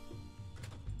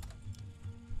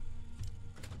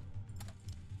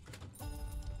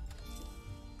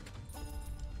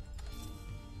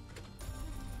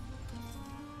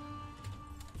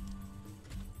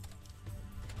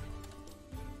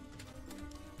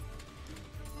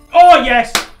 Oh,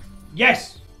 yes!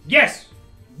 Yes! Yes!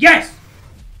 Yes!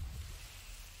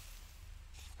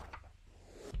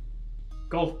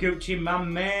 Golf Gucci, my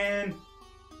man.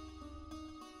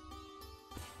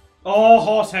 Oh,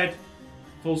 horsehead.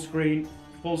 Full screen.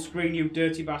 Full screen, you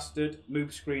dirty bastard.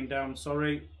 Move screen down.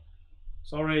 Sorry.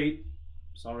 Sorry.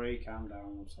 Sorry, calm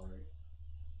down. I'm sorry.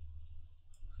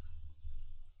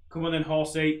 Come on then,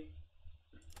 horsey.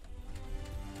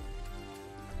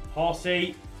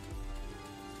 Horsey.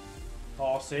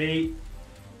 Horsey.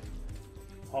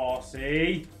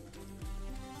 Horsey.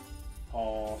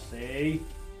 Horsey.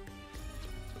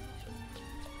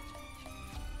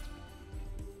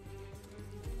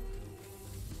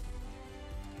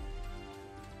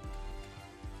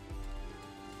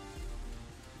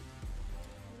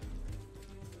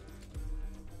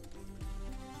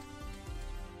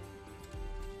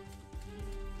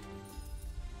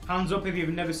 Hands up if you've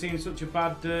never seen such a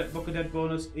bad Book of Dead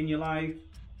bonus in your life.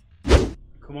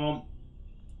 Come on.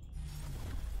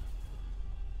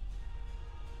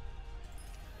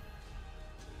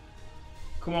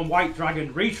 Come on, White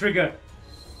Dragon. Re-trigger.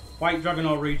 White Dragon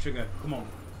or re-trigger. Come on.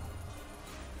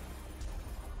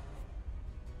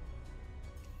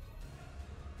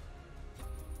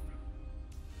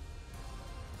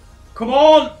 Come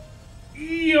on.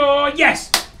 Yes.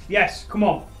 Yes. Come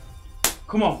on.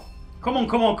 Come on. Come on,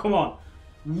 come on, come on.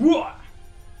 What?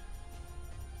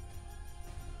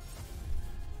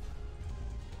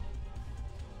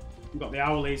 We've got the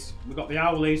owlies. We've got the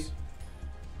owlies.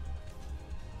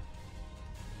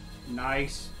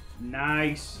 Nice.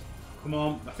 Nice. Come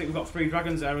on. I think we've got 3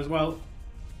 dragons there as well.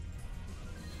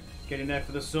 Get in there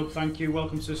for the sub. Thank you.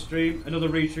 Welcome to the stream. Another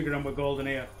re-trigger and we're golden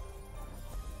here.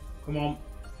 Come on.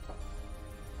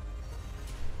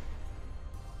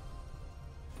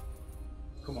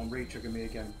 Come on, re-trigger me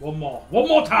again. One more. One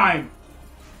more time!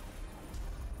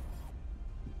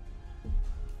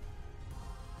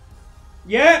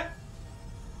 Yeah!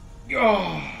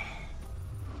 Oh.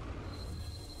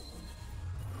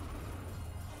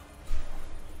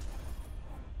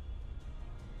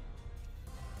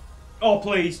 Oh,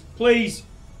 please. Please.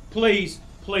 Please.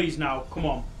 Please now. Come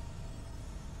on.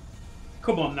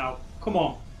 Come on now. Come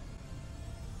on.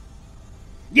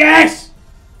 Yes!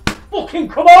 Fucking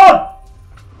come on!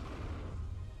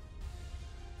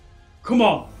 Come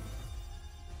on.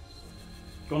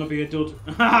 Gonna be a dud.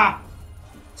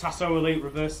 Tasso Elite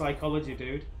reverse psychology,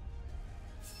 dude.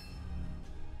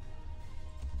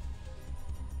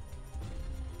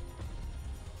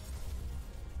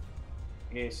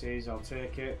 Aces, I'll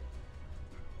take it.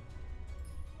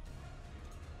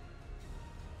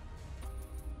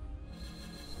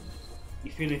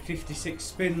 You're feeling 56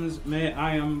 spins, mate.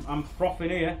 I'm frothing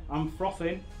here. I'm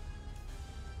frothing.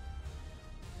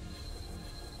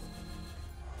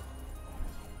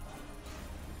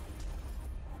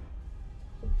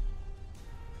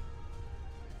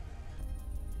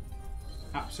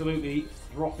 Absolutely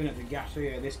frothing at the gas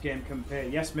here. This game can pay.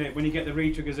 Yes, mate, when you get the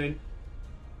re-triggers in.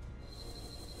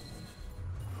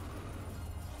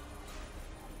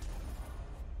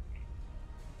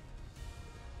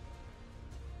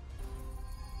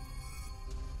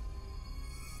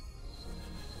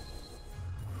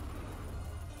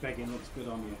 Begging looks good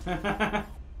on you. We've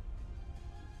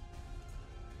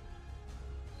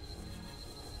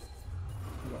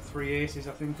got 3 aces,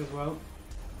 I think, as well.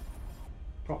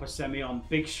 Proper semi on.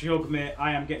 Big shug, mate.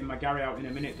 I am getting my Gary out in a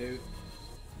minute, dude.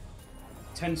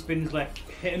 10 spins left.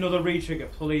 Hit another re-trigger,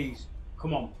 please.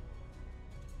 Come on.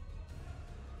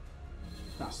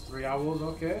 That's 3 hours,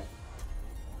 okay.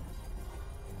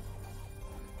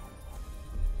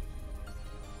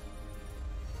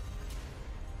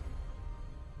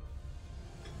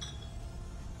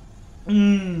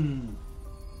 Mmm.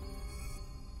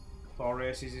 4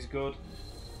 aces is good.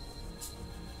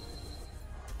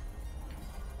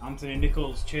 Anthony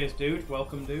Nichols, cheers, dude.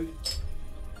 Welcome, dude.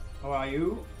 How are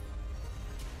you?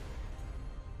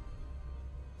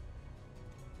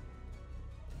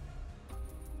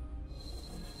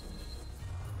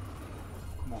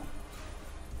 Come on.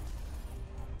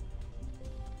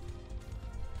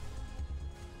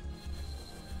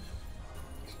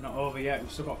 Not over yet.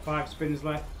 We've still got 5 spins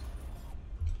left.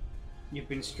 You've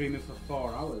been streaming for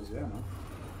 4 hours, yeah, man.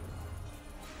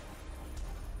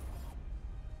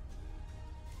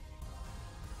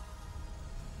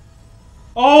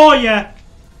 Oh yeah!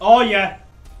 Oh yeah!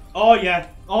 Oh yeah!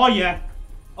 Oh yeah!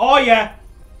 Oh yeah!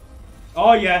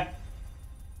 Oh yeah!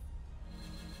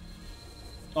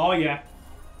 Oh yeah!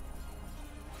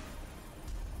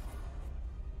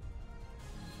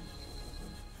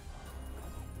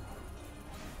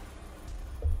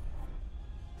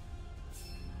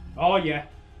 Oh yeah!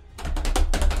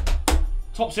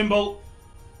 Top symbol!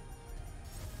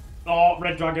 Oh,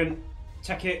 red dragon.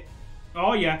 Take it.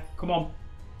 Oh yeah, come on.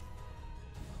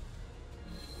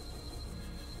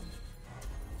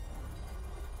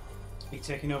 Be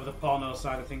taking over the porno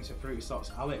side of things for Fruity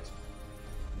Slots, Alex.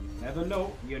 You never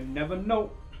know. You never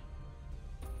know.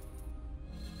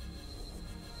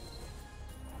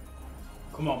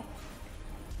 Come on.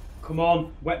 Come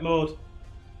on. Wet mode.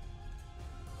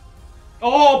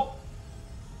 Oh!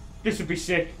 This would be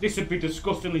sick. This would be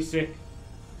disgustingly sick.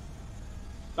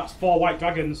 That's 4 white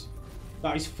dragons.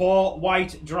 That is 4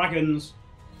 white dragons.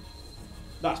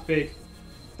 That's big.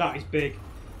 That is big.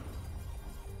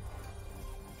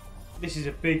 This is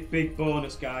a big, big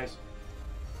bonus, guys.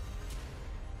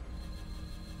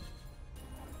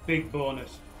 Big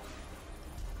bonus.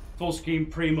 Full screen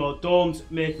primo. Don't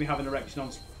make me have an erection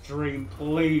on stream,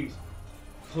 please.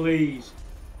 Please.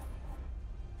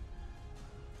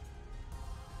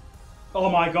 Oh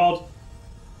my god.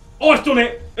 Oh, it's done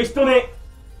it. It's done it.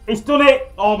 It's done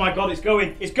it. Oh my god, it's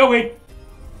going. It's going.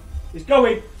 It's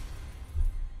going.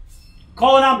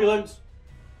 Call an ambulance.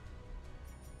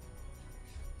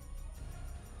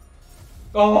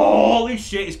 Oh, holy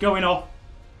shit, it's going off.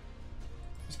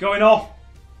 It's going off.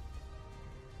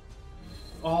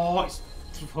 Oh, it's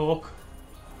fuck.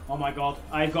 Oh my god,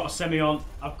 I've got a semi on.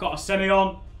 I've got a semi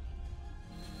on.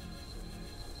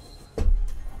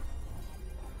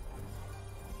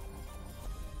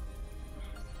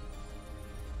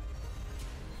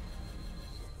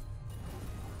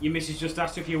 Your missus just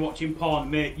asked if you're watching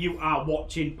porn. Mate, you are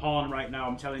watching porn right now,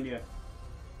 I'm telling you.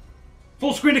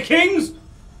 Full screen of kings!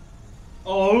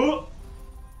 Oh!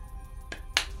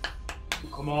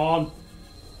 Come on.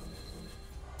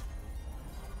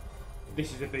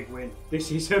 This is a big win. This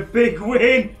is a big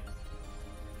win!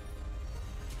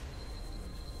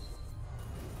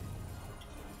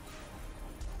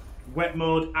 Wet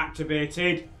mode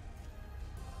activated.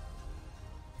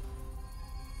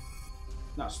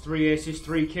 That's 3 aces,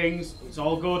 3 kings. It's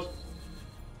all good.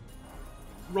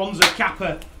 Ronza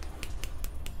Kappa.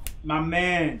 My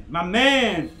man. My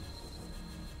man.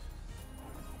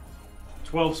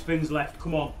 12 spins left.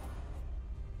 Come on.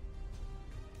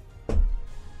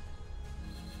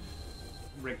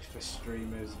 Rigged for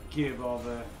streamers. Give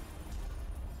over.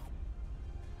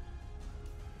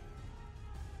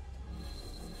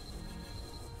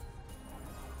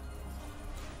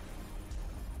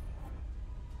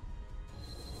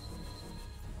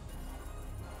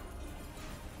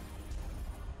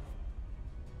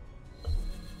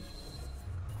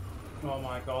 Oh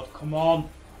my god, come on.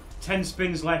 10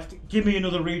 spins left. Give me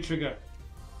another re-trigger.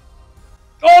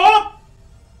 Oh!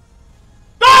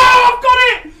 Oh! I've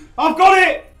got it! I've got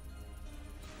it!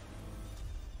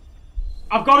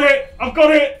 I've got it! I've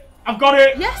got it! I've got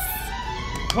it! Yes!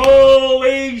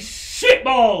 Holy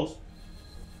shitballs!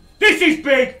 This is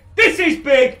big! This is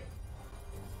big!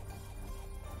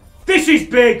 This is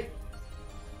big!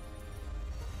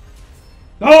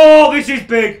 Oh, this is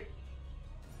big!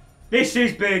 This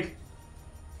is big!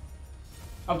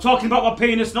 I'm talking about my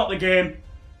penis, not the game.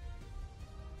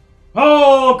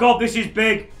 Oh god, this is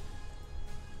big.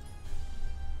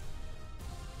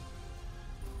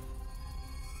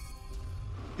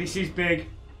 This is big.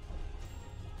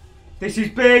 This is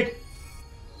big.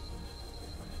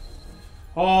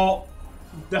 Oh,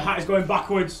 the hat is going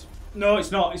backwards. No,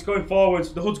 it's not. It's going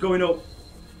forwards. The hood's going up.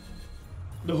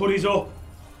 The hood is up.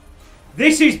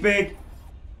 This is big.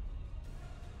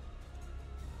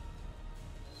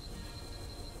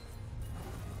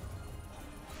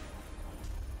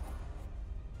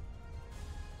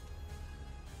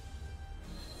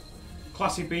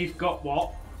 Classy beef got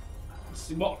what?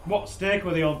 What steak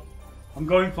were they on? I'm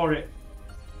going for it.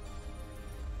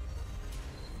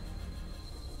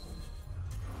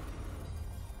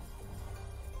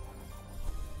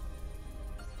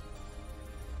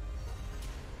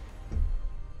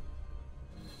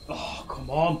 Oh, come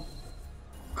on.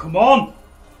 Come on.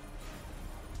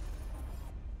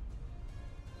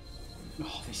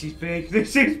 Oh, this is big.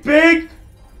 This is big.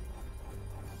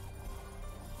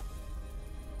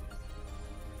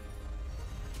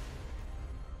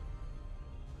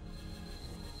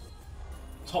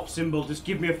 symbol. Just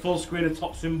give me a full screen of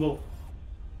top symbol.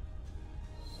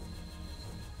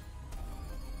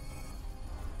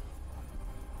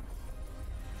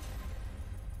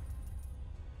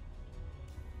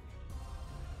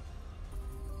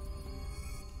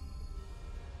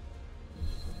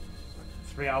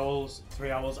 Three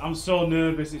owls. I'm so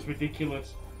nervous, it's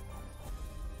ridiculous.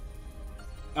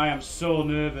 I am so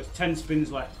nervous. 10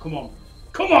 spins left. Come on.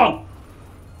 Come on!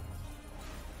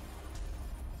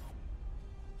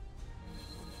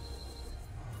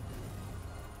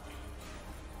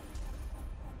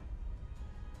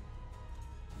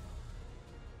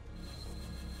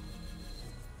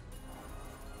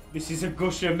 This is a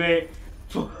gusher, mate.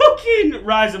 Fucking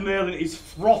Rise of Merlin is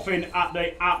frothing at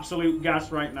the absolute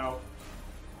gas right now.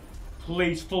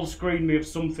 Please full screen me of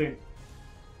something.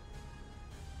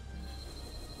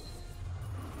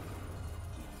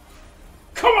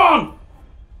 Come on!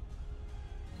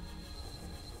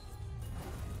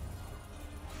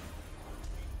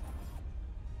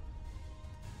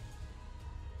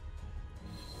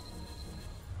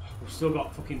 We've still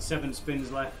got fucking 7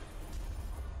 spins left.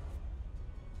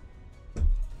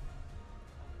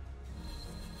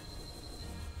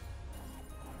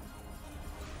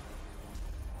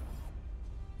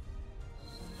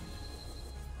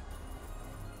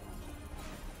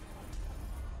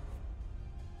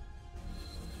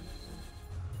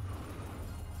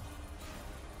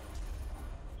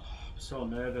 So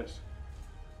nervous.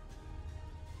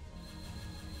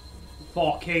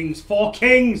 4 kings. 4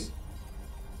 kings.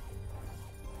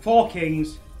 4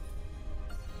 kings.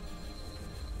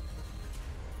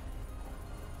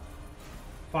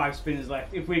 Five spins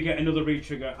left. If we get another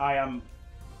retrigger, I am.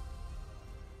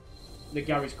 The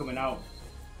Gary's coming out.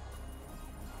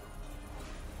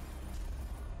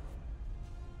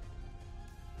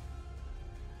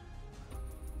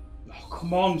 Oh,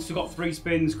 come on. Still got 3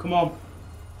 spins. Come on.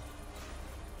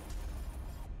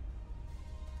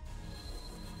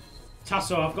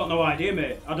 Tasso, I've got no idea,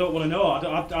 mate. I don't want to know.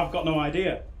 I've got no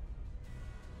idea.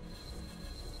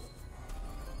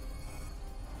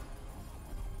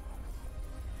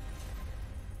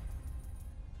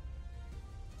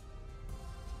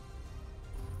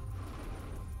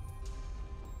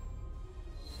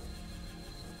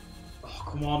 Oh,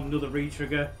 come on, another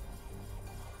retrigger.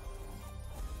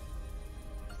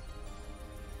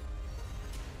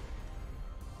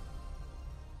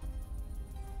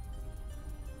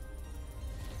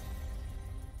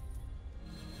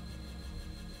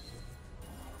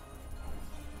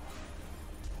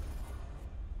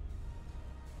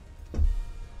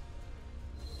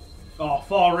 Oh,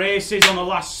 4 races on the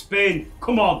last spin.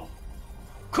 Come on.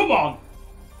 Come on.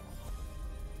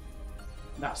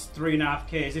 That's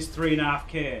 3.5k. Is this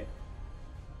 3.5k?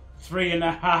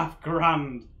 3.5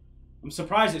 grand. I'm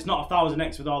surprised it's not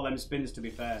 1000x with all them spins, to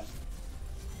be fair.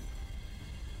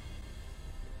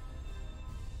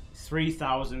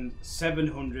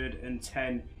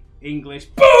 3,710 English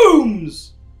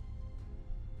booms!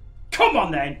 Come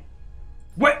on then!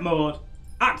 Wet mode,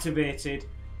 activated,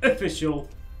 official.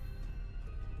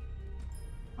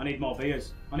 I need more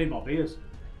beers. I need more beers.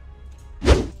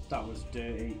 That was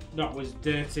dirty. That was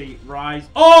dirty. Rise.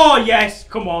 Oh, yes!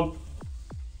 Come on.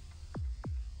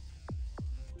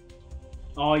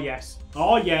 Oh, yes.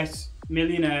 Oh, yes.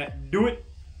 Millionaire. Do it.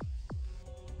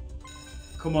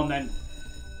 Come on, then.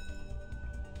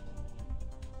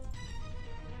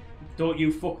 Don't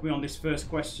you fuck me on this first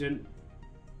question.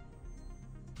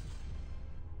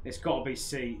 It's got to be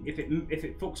C. If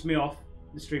it fucks me off,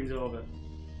 the stream's over.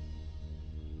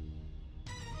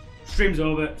 Stream's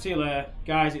over. See you later.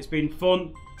 Guys, it's been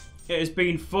fun. It has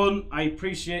been fun. I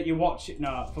appreciate you watching.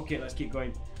 No, fuck it. Let's keep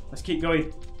going. Let's keep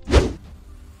going. It's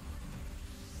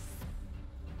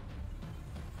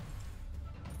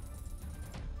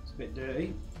a bit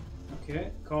dirty.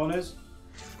 Okay, corners.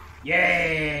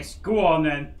 Yes! Go on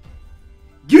then.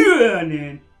 Go on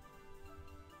then.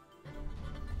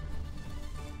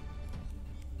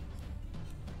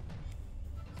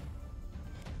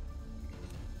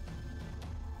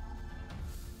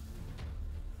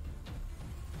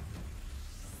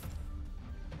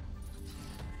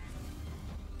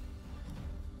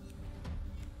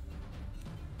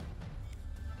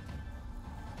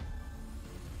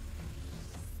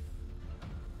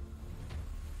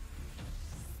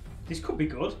 This could be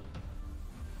good.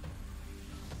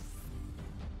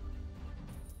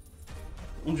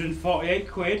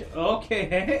 148 quid.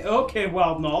 Okay, okay,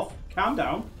 Wild North. Calm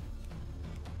down.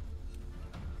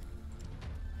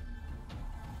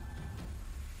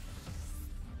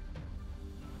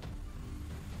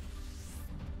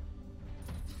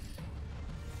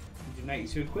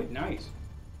 £182 quid. Nice.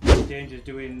 Danger's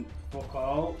doing fuck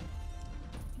all.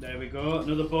 There we go.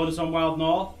 Another bonus on Wild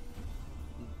North.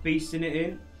 Beasting it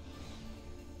in.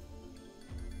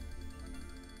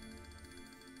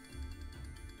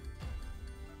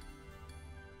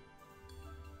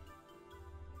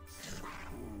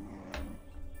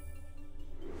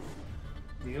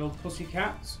 The old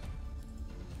pussycats.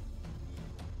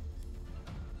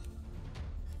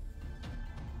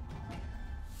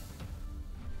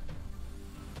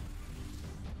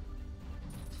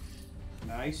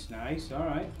 Nice, nice,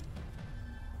 alright.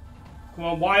 Come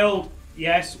on, Wild.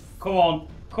 Yes, come on,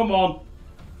 come on.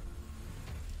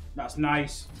 That's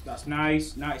nice, that's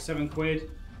nice. 97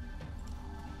 quid.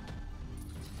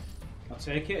 I'll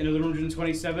take it, another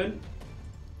 127.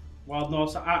 Wild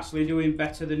North's actually doing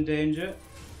better than Danger.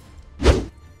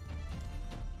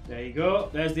 There you go,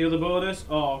 there's the other bonus.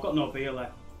 Oh, I've got no beer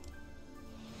left.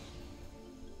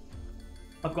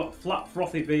 I've got flat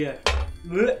frothy beer.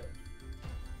 Blech.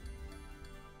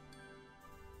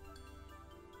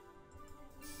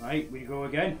 Right, we go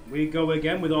again. We go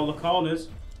again with all the corners.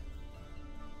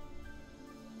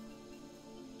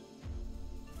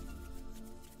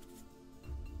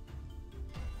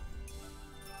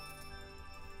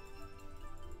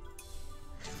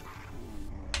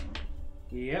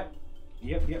 Yep.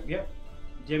 Yep.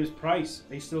 James Price,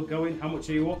 are you still going? How much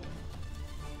are you up?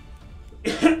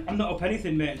 I'm not up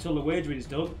anything, mate, until the wagering's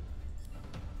done.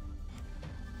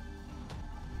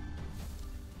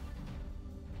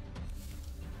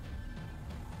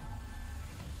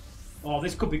 Oh,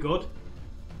 this could be good.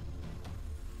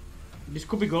 This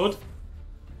could be good.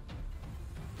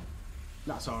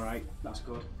 That's alright. That's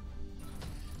good.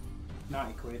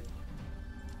 90 quid.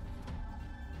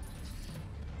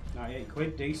 98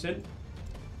 quid. Decent.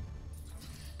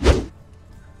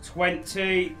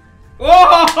 20.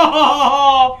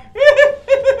 Oh!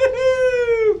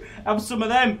 Have some of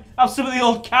them. Have some of the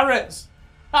old carrots.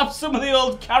 Have some of the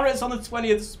old carrots on the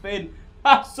 20th spin.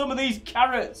 Have some of these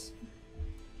carrots.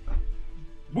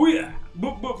 Booyah!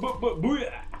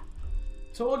 Booyah!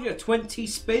 Told you, 20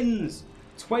 spins.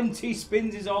 20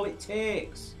 spins is all it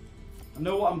takes. I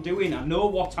know what I'm doing. I know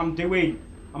what I'm doing.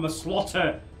 I'm a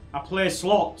slotter. I play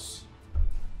slots.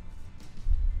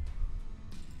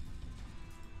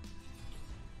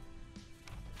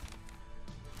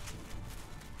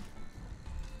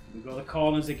 We go the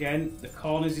corners again. The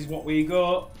corners is what we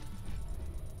go.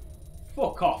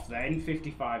 Fuck off then,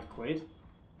 55 quid.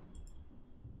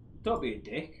 Don't be a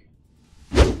dick.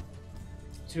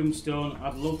 Tombstone,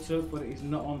 I'd love to, but it is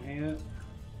not on here.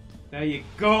 There you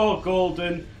go,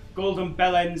 Golden. Golden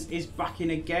Bellends is back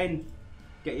in again.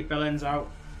 Get your Bellends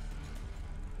out.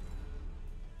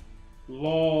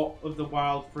 Law of the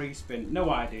Wild free spin. No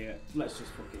idea. Let's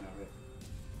just fucking have it.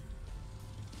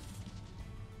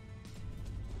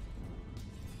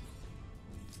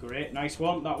 Great, nice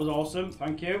one. That was awesome.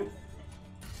 Thank you.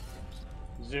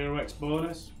 0x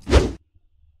bonus.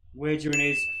 Wagering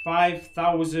is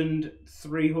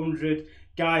 5,300.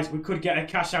 Guys, we could get a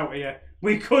cash out here.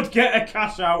 We could get a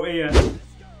cash out here.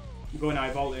 We're going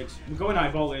high voltage. We're going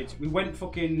high voltage. We went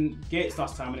fucking gates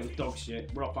last time and it was dog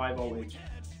shit. We're off high voltage.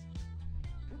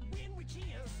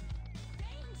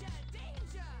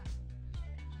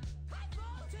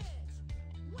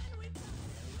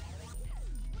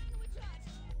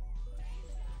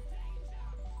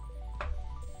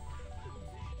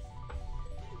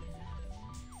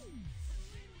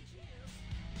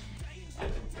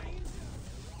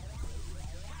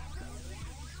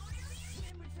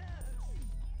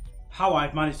 How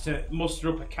I've managed to muster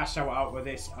up a cash out with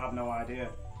this, I have no idea.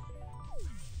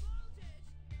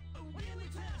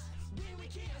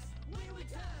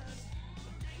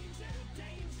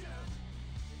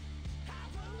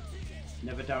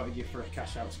 Never doubted you for a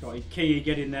cash out, Scotty. Key,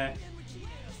 get in there.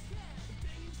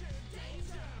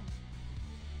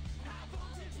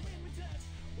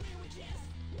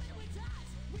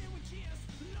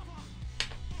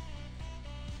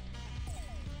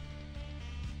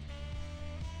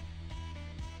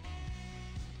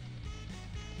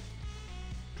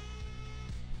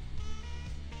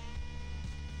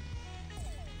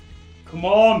 Come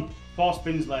on! 4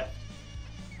 spins left.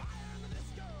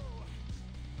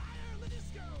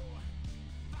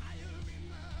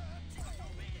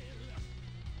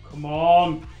 Come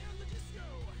on!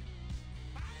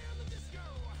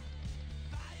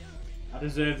 I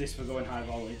deserve this for going high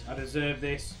voltage. I deserve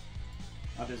this.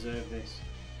 I deserve this.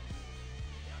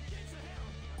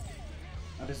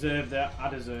 I deserve that. I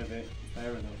deserve it.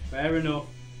 Fair enough. Fair enough.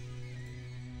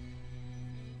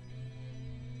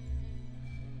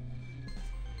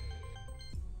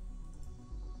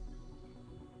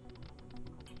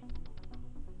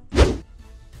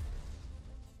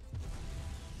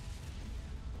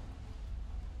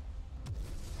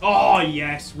 Oh,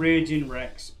 yes. Raging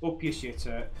Rex. Up your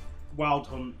shitter. Wild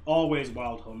Hunt. Always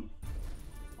Wild Hunt.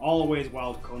 Always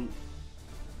Wild Cunt.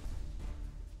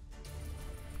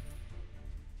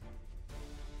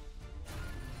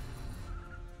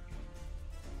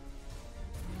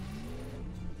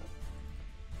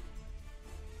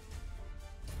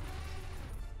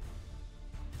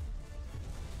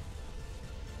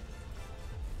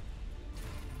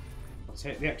 I'll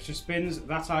take the extra spins.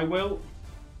 That I will.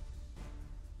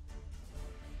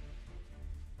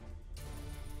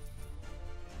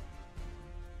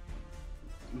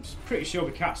 I'm pretty sure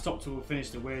we can't stop till we finish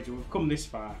the wager. We've come this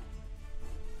far.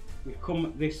 We've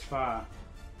come this far.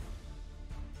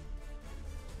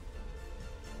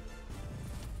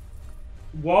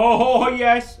 Whoa,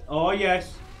 yes. Oh,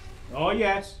 yes. Oh,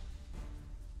 yes.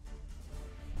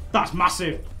 That's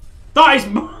massive. That is...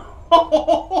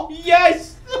 Oh,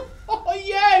 yes. Oh,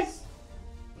 yes.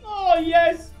 Oh,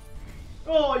 yes.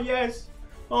 Oh, yes.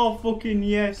 Oh, fucking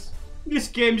yes. This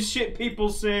game's shit, people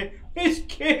say. This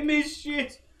game is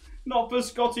shit. Not for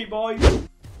Scotty, boys.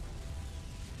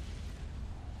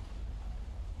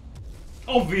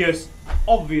 Obvious.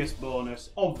 Obvious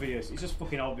bonus. Obvious. It's just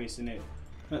fucking obvious, isn't it?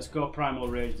 Let's go Primal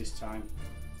Rage this time.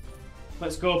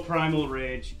 Let's go Primal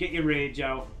Rage. Get your rage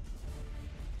out.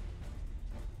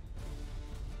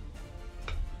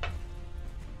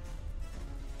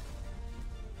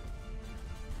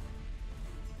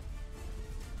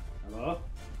 Hello?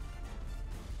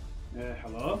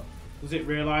 Hello? Does it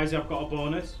realise I've got a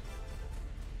bonus?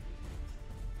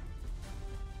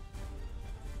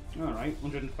 Alright,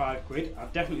 105 quid. I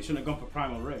definitely shouldn't have gone for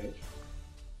Primal Rage.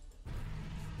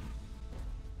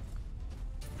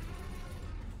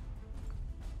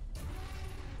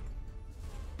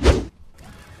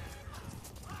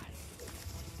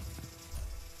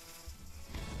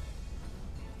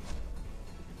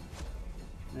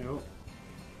 There you go.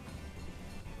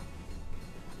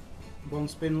 One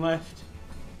spin left.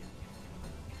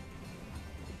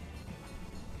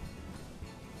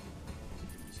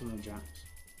 Jacks.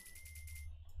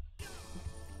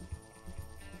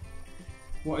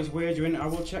 What is wagering? I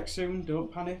will check soon.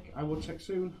 Don't panic. I will check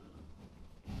soon.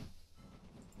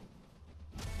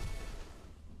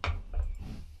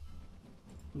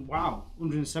 Wow,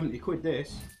 170 quid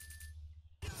this.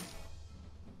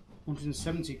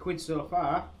 170 quid so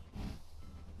far.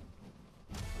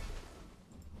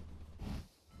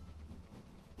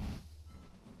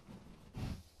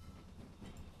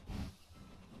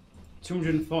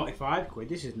 £245.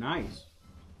 This is nice.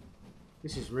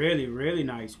 This is really, really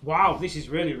nice. Wow, this is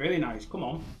really, really nice. Come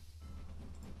on.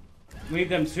 We need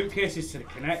them suitcases to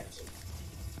connect.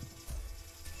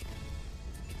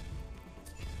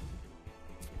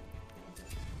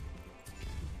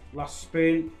 Last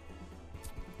spin.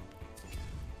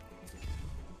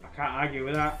 I can't argue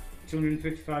with that.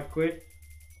 255 quid.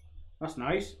 That's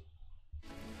nice.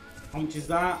 How much is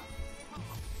that?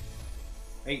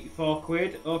 84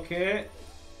 quid, okay.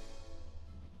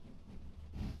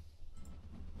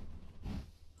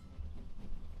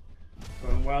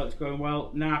 Going well, it's going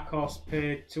well. Narcos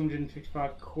paid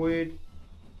 255 quid.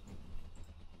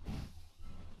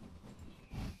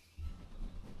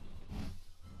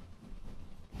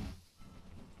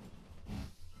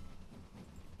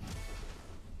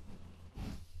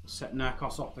 Set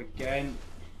Narcos off again.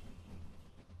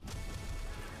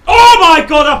 Oh my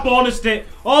god, I bonused it!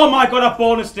 Oh my god, I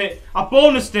bonused it! I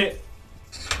bonused it!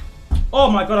 Oh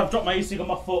my god, I've dropped my e-cig on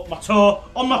my foot, my toe,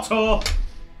 on my toe!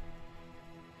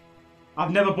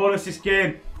 I've never bonused this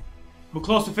game. We're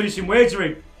close to finishing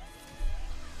wagering.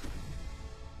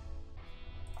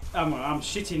 I'm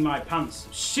shitting my pants.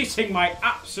 Shitting my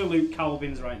absolute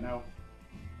Calvins right now.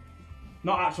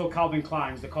 Not actual Calvin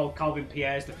Kleins, they're called Calvin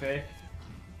Pierre's, the fake.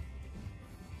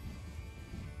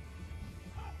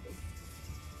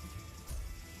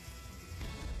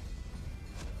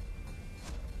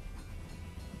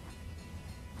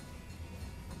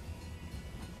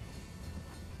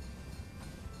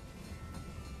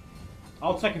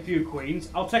 I'll take a few queens.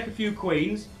 I'll take a few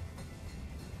queens.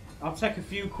 I'll take a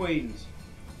few queens.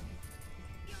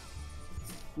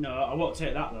 No, I won't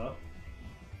take that though.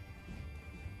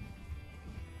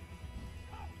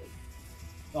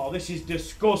 Oh, this is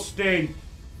disgusting.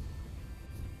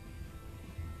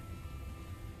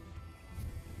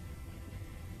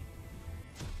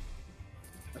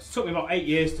 It took me about 8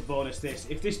 years to bonus this.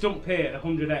 If this don't pay at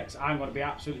 100x, I'm going to be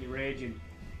absolutely raging.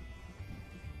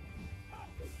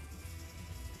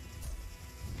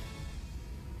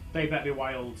 They better be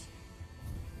wilds.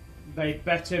 They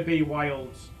better be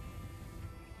wilds.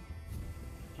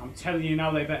 I'm telling you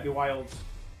now, they better be wilds.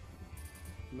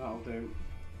 That'll do.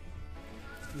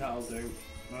 That'll do.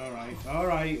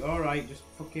 Alright. Just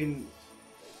fucking...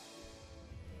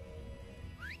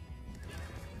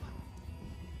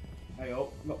 Hey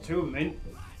up. Got 2 of them in.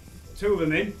 2 of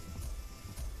them in.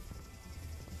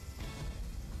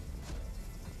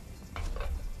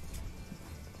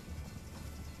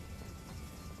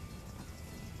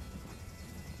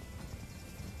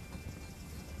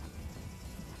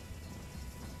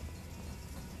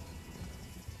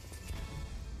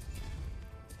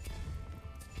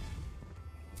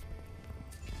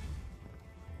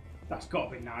 That's got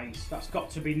to be nice. That's got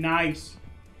to be nice.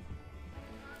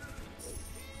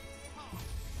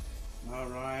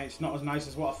 Alright, it's not as nice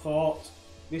as what I thought.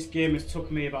 This game has took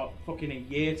me about fucking a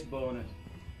year to bonus.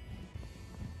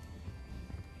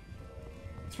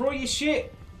 Throw your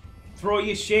shit. Throw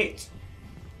your shit.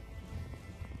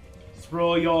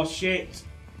 Throw your shit.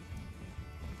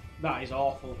 That is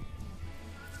awful.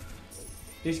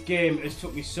 This game has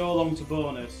took me so long to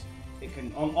bonus. It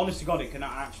can, honest to God, it can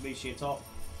actually shit off.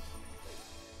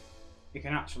 It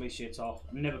can actually shit off.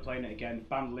 I'm never playing it again.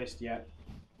 Banned list yet.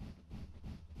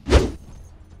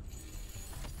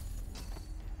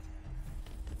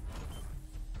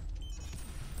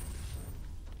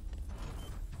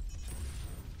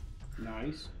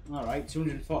 Nice. Alright,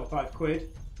 245 quid.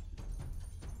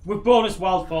 With bonus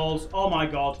Wild Falls. Oh my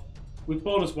god. With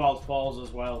bonus Wild Falls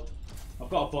as well. I've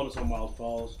got a bonus on Wild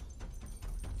Falls.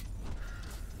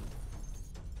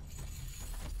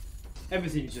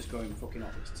 Everything's just going fucking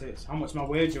off its tits. How much am I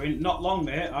wagering? Not long,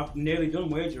 mate. I've nearly done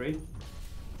wagering.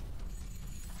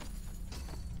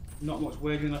 Not much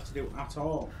wagering left to do at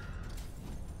all.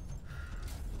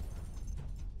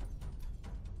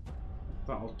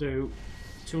 That'll do.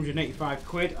 285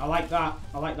 quid. I like that.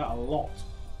 I like that a lot.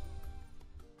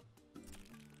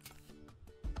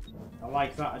 I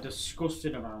like that a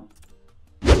disgusting amount.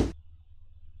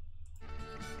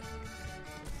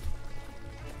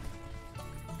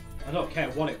 I don't care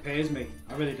what it pays me.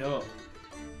 I really don't.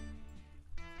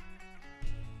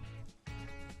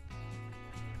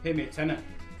 Pay me a tenner.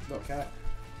 Don't care.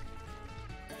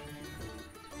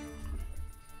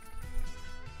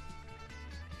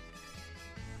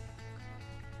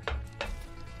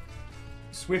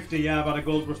 Swifty, yeah, I've had a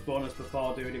gold rush bonus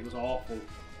before, dude. It was awful.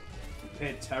 It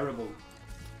paid terrible.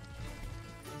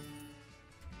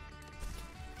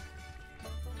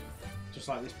 Just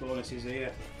like this bonus is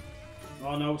here.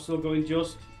 Oh no, we're still going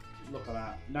just. Look at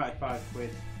that. 95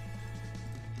 quid.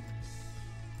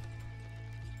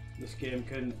 This game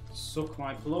can suck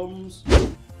my plums.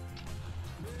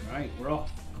 Right, we're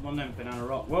off. Come on then, Banana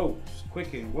Rock. Whoa,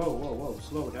 quicken. Whoa.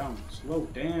 Slow down. Slow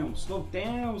down.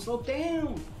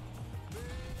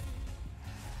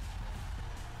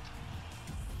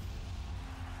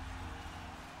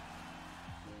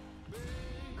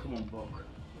 Come on, Buck.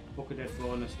 Buck a dead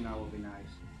bonus now would be nice.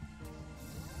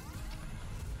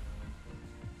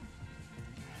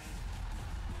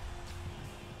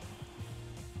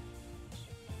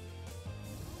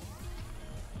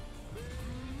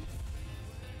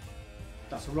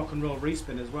 That's a rock and roll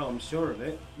respin as well, I'm sure of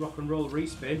it. Rock and roll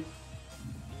respin.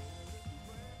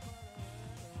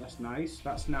 That's nice,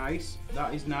 that's nice.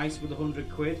 That is nice with 100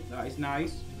 quid. That is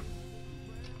nice.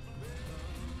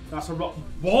 That's a rock.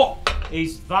 What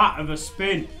is that of a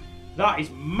spin? That is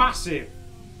massive.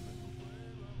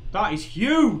 That is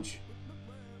huge.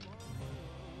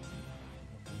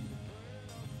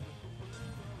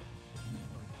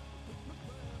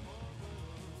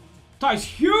 That is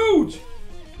huge.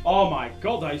 Oh my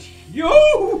god, that is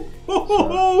huge!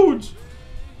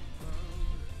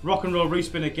 Rock and roll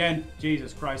respin again.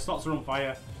 Jesus Christ, slots are on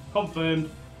fire.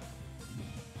 Confirmed.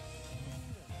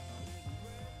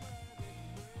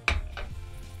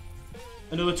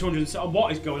 Another 200.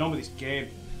 What is going on with this game?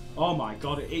 Oh my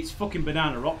god, it's fucking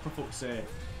Banana Rock for fuck's sake.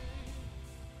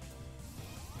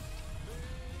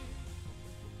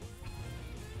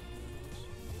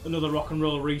 Another rock and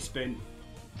roll respin.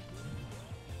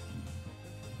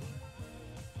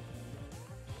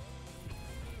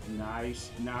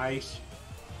 Nice.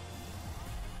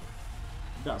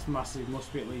 That's massive,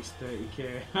 must be at least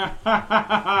 30k.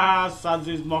 Sads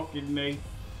is mocking me.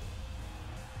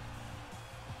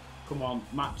 Come on,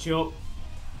 match up.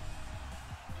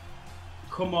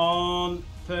 Come on,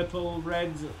 purple,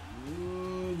 reds.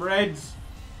 Reds.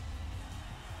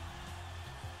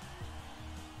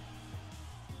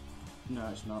 No,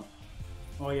 it's not.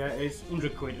 Oh yeah, it is.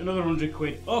 100 quid. Another 100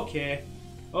 quid. Okay.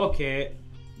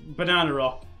 Banana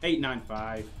Rock.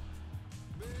 895.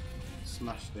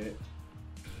 Smashed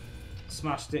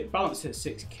it. Balanced at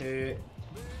 6k.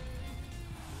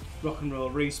 Rock and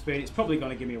roll respin. It's probably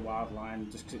going to give me a wild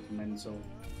line just because it's mental.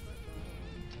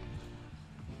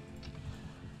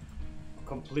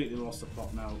 completely lost the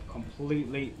plot now.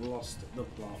 Completely lost the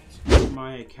plot.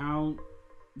 My account,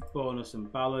 bonus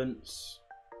and balance.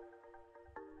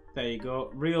 There you go.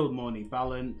 Real money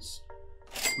balance.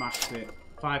 Smashed it.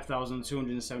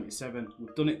 5,277.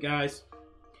 We've done it, guys.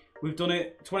 We've done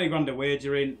it. 20 grand a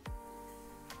wagering.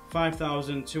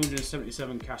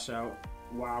 5,277 cash out.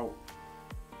 Wow.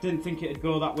 Didn't think it'd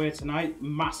go that way tonight.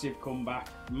 Massive comeback.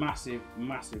 Massive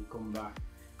comeback.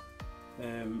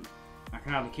 I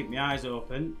can hardly keep my eyes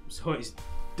open, so it's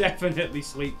definitely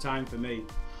sleep time for me.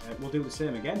 We'll do the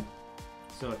same again.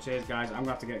 So cheers, guys. I'm going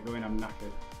to have to get going. I'm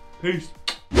knackered. Peace.